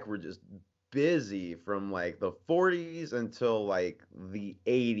in Black were just busy from like the 40s until like the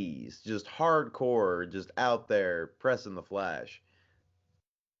 80s. Just hardcore, just out there pressing the flash.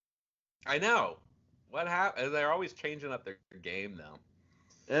 I know. What happened? They're always changing up their game, though.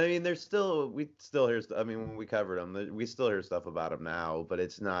 And I mean, we still hear stuff. I mean, when we covered them, we still hear stuff about them now, but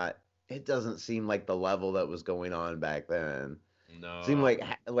it doesn't seem like the level that was going on back then. It seemed No.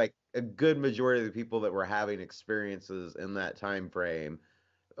 like a good majority of the people that were having experiences in that time frame,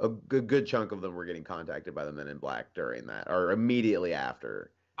 good chunk of them were getting contacted by the Men in Black during that or immediately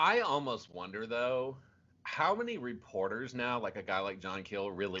after. I almost wonder, though, how many reporters now, like a guy like John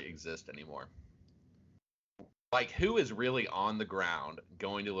Keel, really exist anymore? Like, who is really on the ground,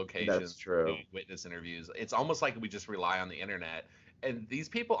 going to That's locations, true. doing witness interviews? It's almost like we just rely on the internet. And these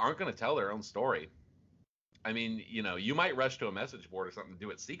people aren't going to tell their own story. I mean, you might rush to a message board or something to do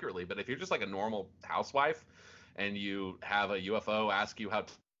it secretly, but if you're just like a normal housewife and you have a UFO ask you how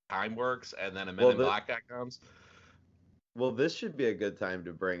time works and then a Men Well, in Black guy comes, Well, this should be a good time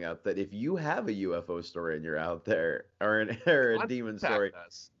to bring up that if you have a UFO story and you're out there, or a demon story, contact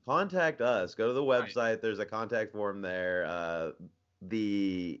us. contact us. Go to the Right. website. There's a contact form there.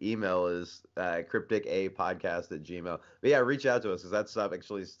 The email is crypticapodcast@gmail. But yeah, reach out to us because that's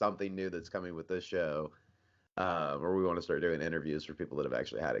actually something new that's coming with this show, where we want to start doing interviews for people that have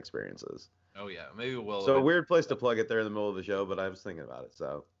actually had experiences. Oh, yeah. Maybe we'll So a eventually. weird place to plug it there in the middle of the show, but I was thinking about it.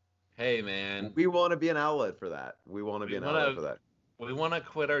 So Hey, man. we want to be an outlet for that. We want to We be an want outlet to for that. we want to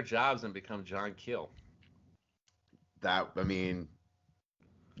quit our jobs and become John Keel. I mean,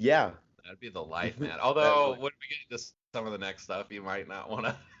 yeah. That'd be the life, man. That Although, would. when we get into some of the next stuff, you might not want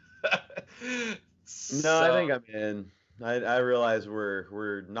to. No, I So, think I'm in. I realize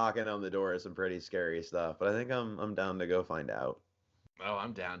we're knocking on the door of some pretty scary stuff, but I think I'm down to go find out. oh,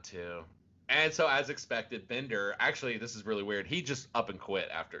 I'm down too. And so, as expected, Bender, actually, this is really weird. He just up and quit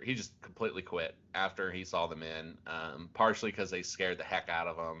after, he just completely quit after he saw them in, partially because they scared the heck out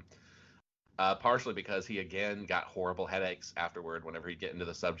of him, partially because he again got horrible headaches afterward whenever he'd get into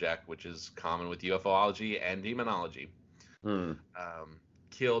the subject, which is common with UFOlogy and demonology. Hmm.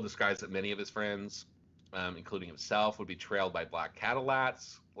 Keel describes that many of his friends, including himself, would be trailed by black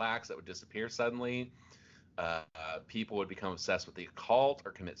Cadillacs that would disappear suddenly. People would become obsessed with the occult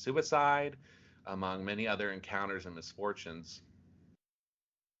or commit suicide, among many other encounters and misfortunes.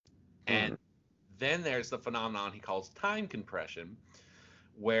 Hmm. And then there's the phenomenon he calls time compression,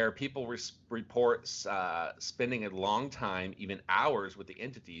 where people report spending a long time, even hours, with the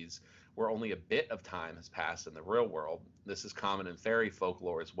entities where only a bit of time has passed in the real world. This is common in fairy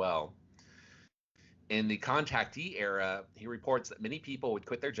folklore as well. In the contactee era, he reports that many people would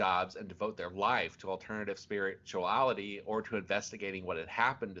quit their jobs and devote their life to alternative spirituality or to investigating what had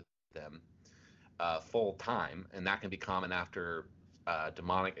happened to them full time, and that can be common after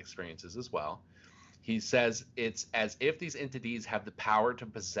demonic experiences as well. He says it's as if these entities have the power to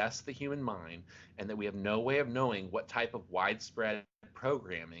possess the human mind, and that we have no way of knowing what type of widespread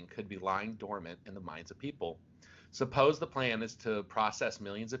programming could be lying dormant in the minds of people. Suppose the plan is to process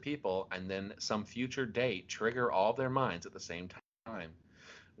millions of people and then some future date trigger all of their minds at the same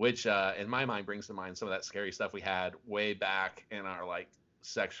which in my mind brings to mind some of that scary stuff we had way back in our like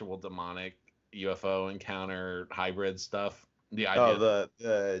sexual demonic UFO encounter hybrid stuff. The Oh, idea,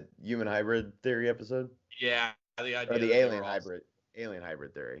 the human hybrid theory episode, yeah, the or idea the that they were all alien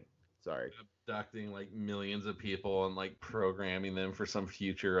hybrid theory. Sorry. abducting like millions of people and like programming them for some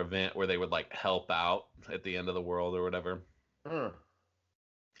future event where they would like help out at the end of the world or whatever. Huh.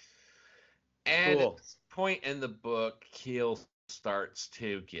 And at Cool. this point in the book, Keel starts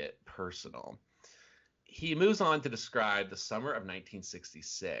to get personal. He moves on to describe the summer of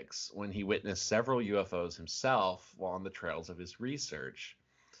 1966 when he witnessed several UFOs himself while on the trails of his research.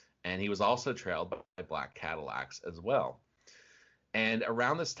 And he was also trailed by black Cadillacs as well. And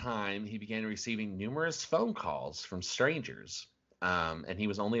around this time, he began receiving numerous phone calls from strangers. And he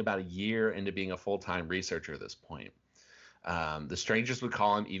was only about a year into being a full time researcher at this point. The strangers would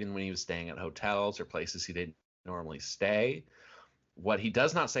call him even when he was staying at hotels or places he didn't normally stay. What he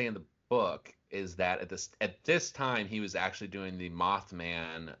does not say in the book is that at this time he was actually doing the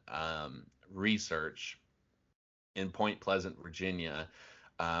Mothman research in Point Pleasant, Virginia.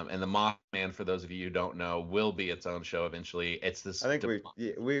 And the Mothman, for those of you who don't know, will be its own show eventually. It's this. I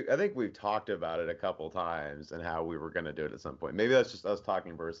think we've talked about it a couple times and how we were going to do it at some point. Maybe that's just us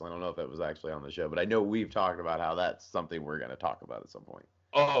talking personally. I don't know if it was actually on the show, but I know we've talked about how that's something we're going to talk about at some point.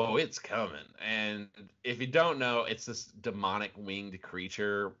 Oh, it's coming. And if you don't know, it's this demonic winged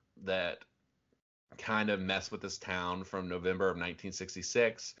creature that kind of messed with this town from November of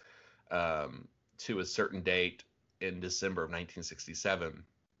 1966 to a certain date in December of 1967.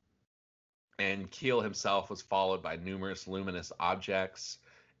 And Keel himself was followed by numerous luminous objects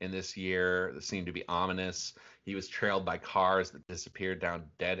in this year that seemed to be ominous. He was trailed by cars that disappeared down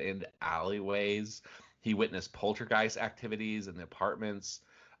dead end alleyways. He witnessed poltergeist activities in the apartments,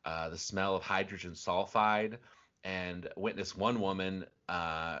 the smell of hydrogen sulfide, and witnessed one woman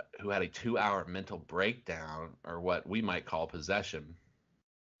who had a 2-hour mental breakdown, or what we might call possession,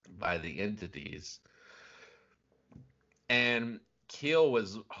 by the entities. And Keel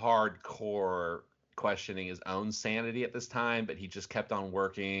was hardcore questioning his own sanity at this time, but he just kept on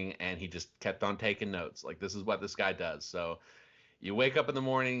working and he just kept on taking notes. Like, this is what this guy does. So you wake up in the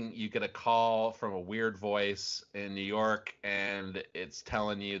morning, you get a call from a weird voice in New York, and it's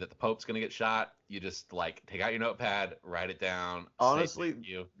telling you that the Pope's going to get shot. You just like take out your notepad, write it down, say Honestly, thank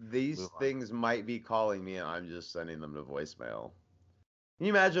you, these move on. things might be calling me and I'm just sending them to voicemail. Can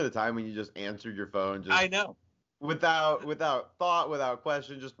you imagine a time when you just answered your phone just I know. without thought, without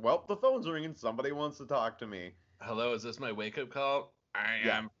question, just, well, the phone's ringing, somebody wants to talk to me. Hello, is this my wake up call? I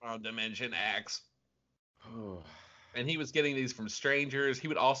Yeah. am from Dimension X. And he was getting these from strangers. He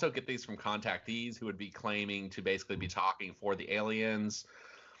would also get these from contactees who would be claiming to basically be talking for the aliens.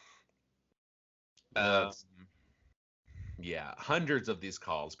 Um, yeah, hundreds of these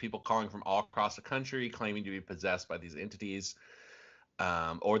calls. People calling from all across the country claiming to be possessed by these entities,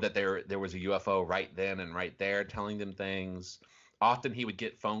 or that there was a UFO right then and right there telling them things. Often he would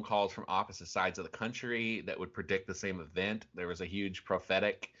get phone calls from opposite sides of the country that would predict the same event. There was a huge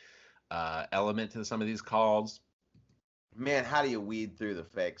prophetic element to some of these calls. Man, how do you weed through the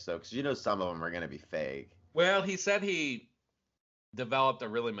fakes though? Because you know some of them are going to be fake. Well, he said he developed a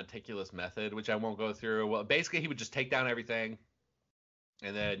really meticulous method, which I won't go through. Well, basically, he would just take down everything,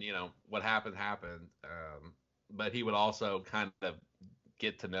 and then what happened happened. But he would also kind of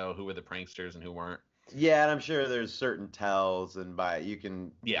get to know who were the pranksters and who weren't. Yeah, and I'm sure there's certain tells, and by you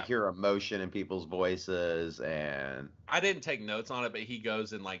can Yeah, hear emotion in people's voices, and I didn't take notes on it, but he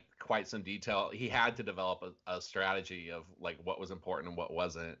goes in like quite some detail. He had to develop a strategy of like what was important and what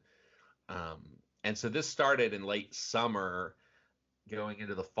wasn't. Um, and so this started in late summer, going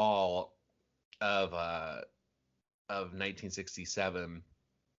into the fall of 1967.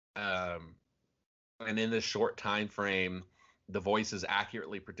 And in this short time frame, the voices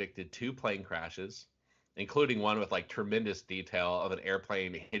accurately predicted 2 plane crashes, including one with like tremendous detail of an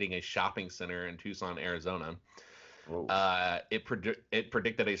airplane hitting a shopping center in Tucson, Arizona. It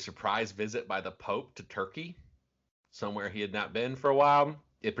predicted a surprise visit by the Pope to Turkey, somewhere he had not been for a while.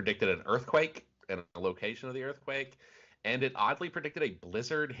 It predicted an earthquake and a location of the earthquake. And it oddly predicted a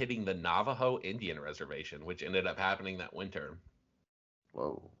blizzard hitting the Navajo Indian reservation, which ended up happening that winter.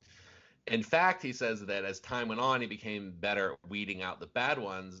 whoa. In fact, he says that as time went on, he became better at weeding out the bad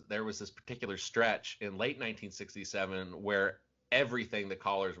ones. There was this particular stretch in late 1967 where everything the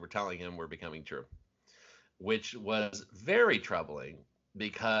callers were telling him were becoming true, which was very troubling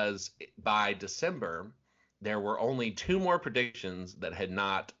because by December, there were only 2 more predictions that had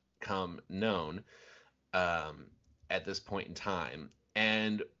not come known at this point in time.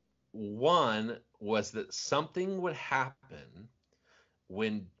 And one was that something would happen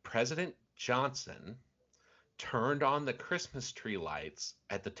when President Johnson turned on the Christmas tree lights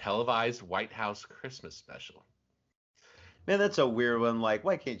at the televised White House Christmas special. Man, that's a weird one. Like,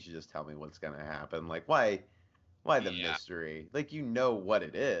 why can't you just tell me what's gonna happen? Like, why the Yeah. mystery? Like, you know what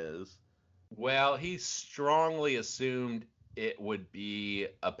it is. Well, he strongly assumed it would be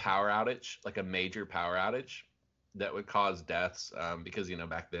a power outage, like a major power outage that would cause deaths, because,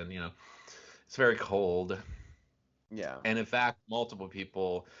 back then, it's very cold. Yeah. And in fact, multiple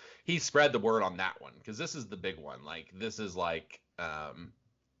people, he spread the word on that one because this is the big one. Like, this is like,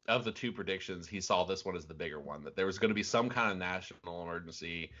 of the two predictions, he saw this one as the bigger one, that there was going to be some kind of national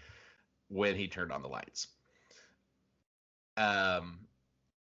emergency when he turned on the lights.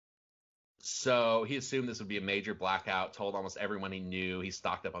 So he assumed this would be a major blackout, told almost everyone he knew. He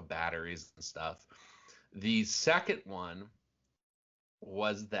stocked up on batteries and stuff. The second one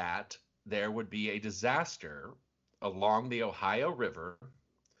was that there would be a disaster along the Ohio River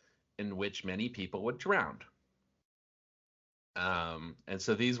in which many people would drown. And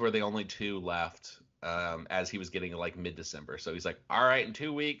so these were the only two left, as he was getting like mid-December. So he's like, all right, in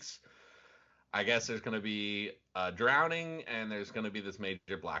 2 weeks, I guess there's going to be a drowning and there's going to be this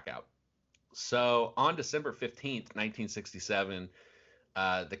major blackout. So on December 15th, 1967,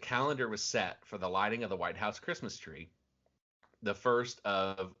 the calendar was set for the lighting of the White House Christmas tree, the first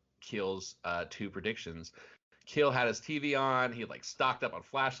of Keel's two predictions. Keel had his TV on. He like stocked up on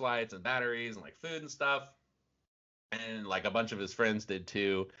flashlights and batteries and like food and stuff. And like a bunch of his friends did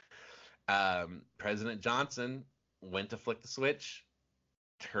too. President Johnson went to flick the switch,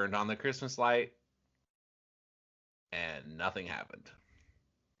 turned on the Christmas light, and nothing happened.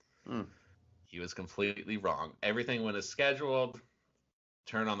 He was completely wrong. Everything went as scheduled,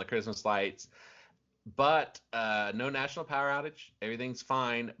 turned on the Christmas lights, but no national power outage. Everything's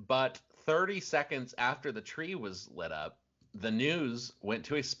fine. But 30 seconds after the tree was lit up, the news went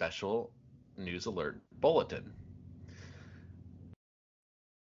to a special news alert bulletin.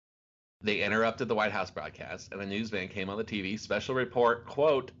 They interrupted the White House broadcast, and a newsman came on the TV. Special report,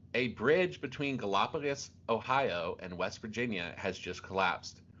 quote, a bridge between Galapagos, Ohio, and West Virginia has just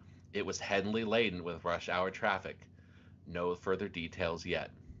collapsed. It was heavily laden with rush hour traffic. No further details yet.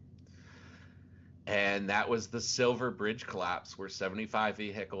 And that was the Silver Bridge collapse, where 75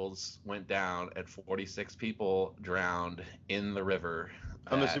 vehicles went down and 46 people drowned in the river.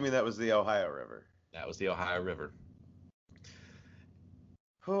 I'm assuming that was the Ohio River. That was the Ohio River.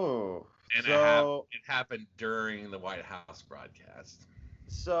 Oh, and so it happened during the White House broadcast.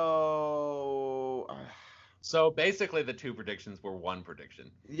 So basically, the two predictions were one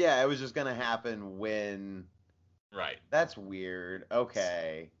prediction. Yeah, it was just gonna happen when. Right. That's weird.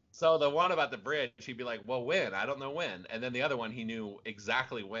 Okay. So the one about the bridge, he'd be like, well, when? I don't know when. And then the other one, he knew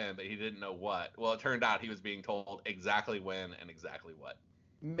exactly when, but he didn't know what. Well, it turned out he was being told exactly when and exactly what.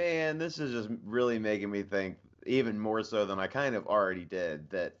 Man, this is just really making me think, even more so than I kind of already did,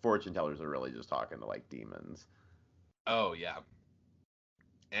 that fortune tellers are really just talking to like demons. Oh, yeah.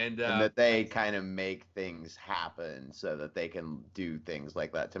 And that they kind of make things happen so that they can do things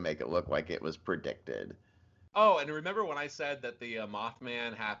like that to make it look like it was predicted. Oh, and remember when I said that the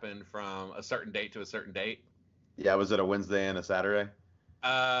Mothman happened from a certain date to a certain date? Yeah, was it a Wednesday and a Saturday?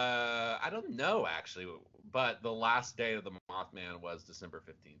 I don't know, actually. But the last day of the Mothman was December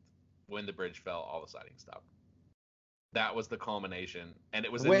 15th. When the bridge fell, all the sightings stopped. That was the culmination. And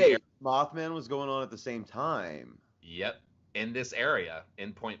it was Wait, Mothman was going on at the same time? Yep. In this area,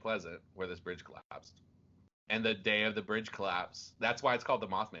 in Point Pleasant, where this bridge collapsed. And the day of the bridge collapse, that's why it's called the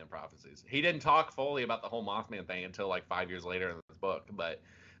Mothman Prophecies. He didn't talk fully about the whole Mothman thing until like 5 years later in this book, but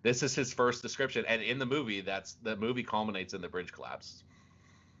this is his first description. And in the movie, the movie culminates in the bridge collapse.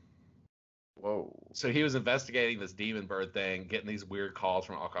 Whoa. So he was investigating this demon bird thing, getting these weird calls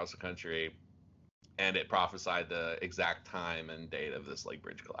from all across the country, and it prophesied the exact time and date of this like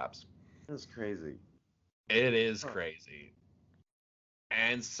bridge collapse. That's crazy. It is crazy.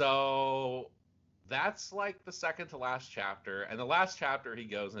 And so that's like the second to last chapter. And the last chapter, he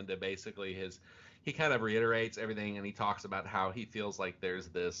goes into basically he kind of reiterates everything, and he talks about how he feels like there's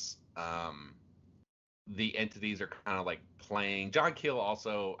this, the entities are kind of like playing. John Keel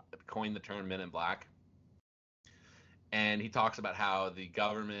also coined the term Men in Black. And he talks about how the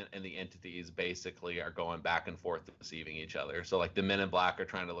government and the entities basically are going back and forth deceiving each other. So like the Men in Black are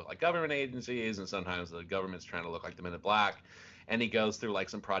trying to look like government agencies, and sometimes the government's trying to look like the Men in Black. And he goes through like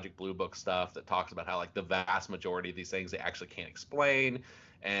some Project Blue Book stuff that talks about how like the vast majority of these things they actually can't explain,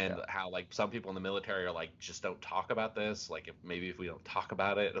 and how like some people in the military are like, just don't talk about this. Like if we don't talk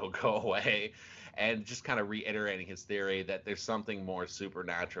about it, it'll go away. And just kind of reiterating his theory that there's something more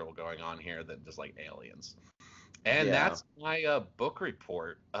supernatural going on here than just like aliens. And Yeah, that's my book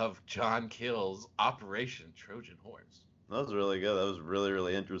report of John Keel's Operation Trojan Horse. that was really good. That was really,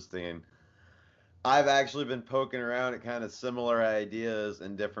 really interesting. I've actually been poking around at kind of similar ideas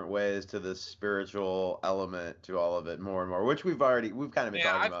in different ways to this spiritual element to all of it more and more, which we've kind of been Man, talking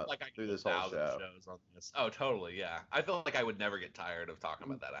I feel about like I through could this do a whole thousand show. shows on this. Oh, totally, yeah. I feel like I would never get tired of talking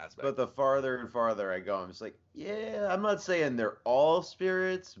about that aspect. But the farther and farther I go, I'm just like, yeah, I'm not saying they're all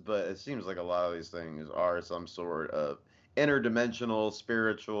spirits, but it seems like a lot of these things are some sort of interdimensional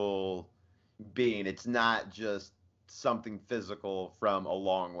spiritual being. It's not just something physical from a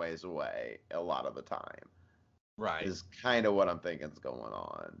long ways away a lot of the time, Right. is kind of what I'm thinking is going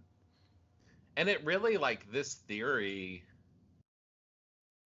on. And it really like this theory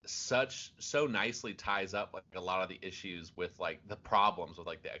so nicely ties up like a lot of the issues with like the problems with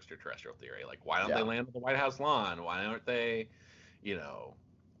like the extraterrestrial theory. Like why don't they Yeah. land on the White House lawn? Why aren't they, you know,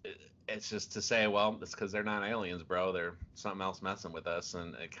 it's just to say, well, it's because they're not aliens, bro. They're something else messing with us,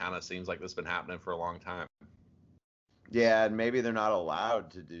 and it kind of seems like this has been happening for a long time. Yeah, and maybe they're not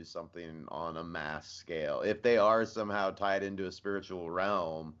allowed to do something on a mass scale. If they are somehow tied into a spiritual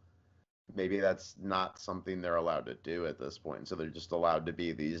realm, maybe that's not something they're allowed to do at this point. So they're just allowed to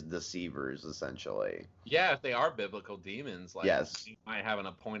be these deceivers, essentially. Yeah, if they are biblical demons, like Yes. you might have an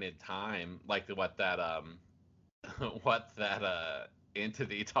appointed time, like what that what that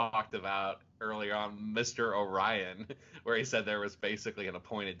entity talked about earlier on, Mr. Orion, where he said there was basically an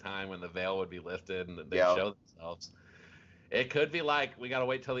appointed time when the veil would be lifted and that they'd Yeah. show themselves. It could be like we gotta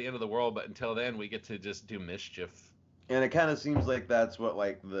wait till the end of the world, but until then we get to just do mischief. And it kind of seems like that's what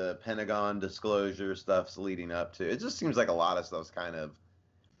like the Pentagon disclosure stuff's leading up to. It just seems like a lot of stuff's kind of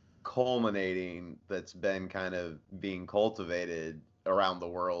culminating that's been kind of being cultivated around the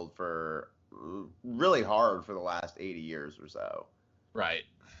world for really hard for the last 80 years or so. Right.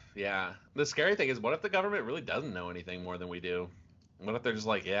 Yeah. The scary thing is, what if the government really doesn't know anything more than we do? What if they're just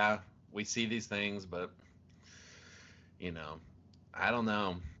like, yeah, we see these things, but you know, I don't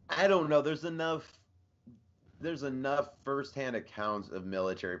know. I don't know. There's enough firsthand accounts of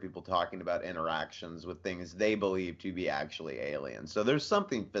military people talking about interactions with things they believe to be actually aliens. So there's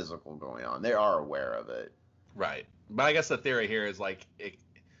something physical going on. They are aware of it. Right. But I guess the theory here is like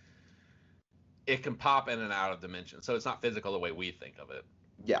it can pop in and out of dimensions, so it's not physical the way we think of it.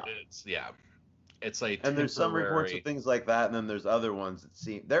 Yeah. It's yeah, it's a And there's some reports of temporary. things like that, and then there's other ones that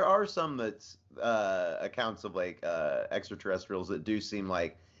seem. There are some that's accounts of like extraterrestrials that do seem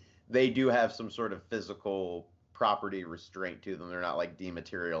like they do have some sort of physical property restraint to them. They're not like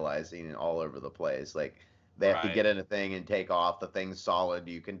dematerializing all over the place. Like they have to Right. get in a thing and take off. The thing's solid.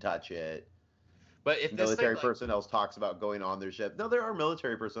 You can touch it. But if this thing Military like personnel talks about going on their ship. No, there are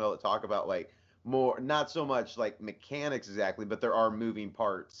military personnel that talk about like more, not so much like mechanics exactly, but there are moving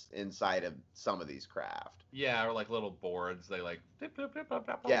parts inside of some of these craft. yeah, or like little boards, they like dip, dip, dip, dip,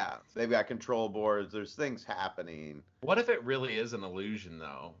 dip, dip. Yeah, they've got control boards. There's things happening, What if it really is an illusion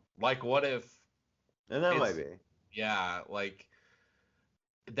though? Like what if and that might it's be. yeah, like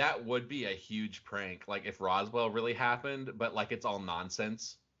that would be a huge prank. Like if Roswell really happened, but like it's all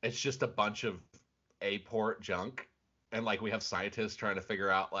nonsense. It's just a bunch of a port junk. And like we have scientists trying to figure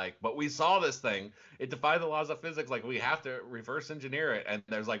out like, but we saw this thing. It defied the laws of physics. Like we have to reverse engineer it. And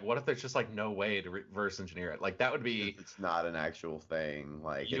there's like, what if there's just like no way to reverse engineer it? Like that would If be it's not an actual thing,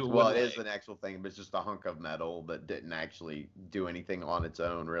 like you it's would well, it is like an actual thing, but it's just a hunk of metal that didn't actually do anything on its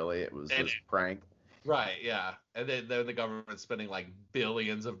own. Really, it was and just prank. right, yeah. And then the government's spending like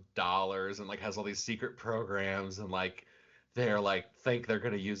billions of dollars and like has all these secret programs and like they're like think they're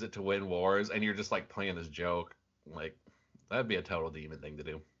gonna use it to win wars and you're just like playing this joke. Like that'd be a total demon thing to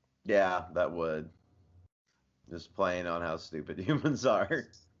do. Yeah, that would just playing on how stupid humans are.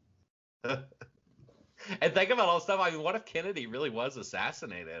 And think about all the stuff. I mean, what if Kennedy really was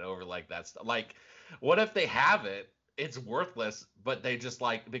assassinated over like that stuff? Like, what if they have it? It's worthless, but they just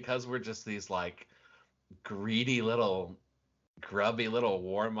like because we're just these like greedy little grubby little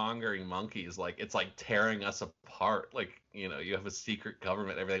warmongering monkeys. Like it's like tearing us apart. Like you have a secret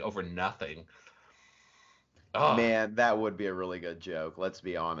government, everything over nothing. Oh, Man, that would be a really good joke. Let's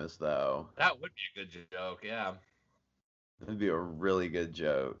be honest, though. that would be a good joke. Yeah, It'd be a really good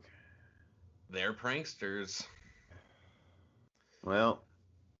joke. they're pranksters. Well,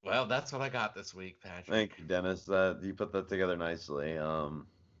 Well, that's what I got this week, Patrick. thank you, Dennis. You put that together nicely.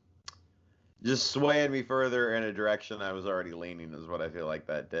 Just swaying me further in a direction I was already leaning is what I feel like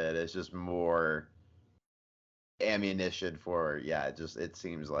that did. It's just more ammunition for, yeah, it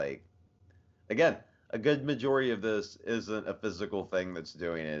seems like, again, a good majority of this isn't a physical thing that's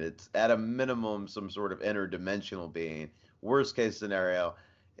doing it. It's at a minimum some sort of interdimensional being. Worst case scenario,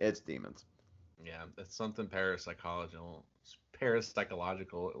 it's demons. Yeah, it's something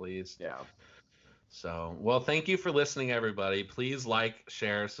parapsychological at least. Yeah. So, well, thank you for listening, everybody. Please like,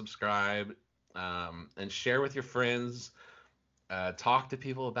 share, subscribe, and share with your friends. Talk to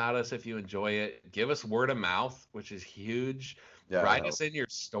people about us if you enjoy it. Give us word of mouth, which is huge. Yeah, that Write us helps. in your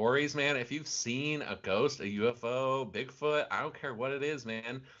stories, man. If you've seen a ghost, a UFO, Bigfoot, I don't care what it is,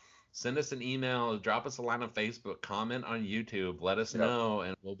 man. Send us an email, drop us a line on Facebook, comment on YouTube, let us Yep. know,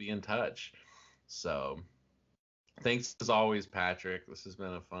 and we'll be in touch. So, thanks as always, Patrick. This has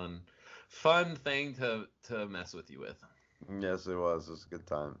been a fun thing to mess with you with. Yes, it was. It was a good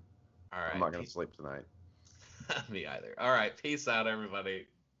time. All I'm right, not gonna sleep tonight. me either. All right, peace out, everybody.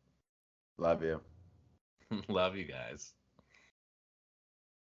 Love you. Love you guys.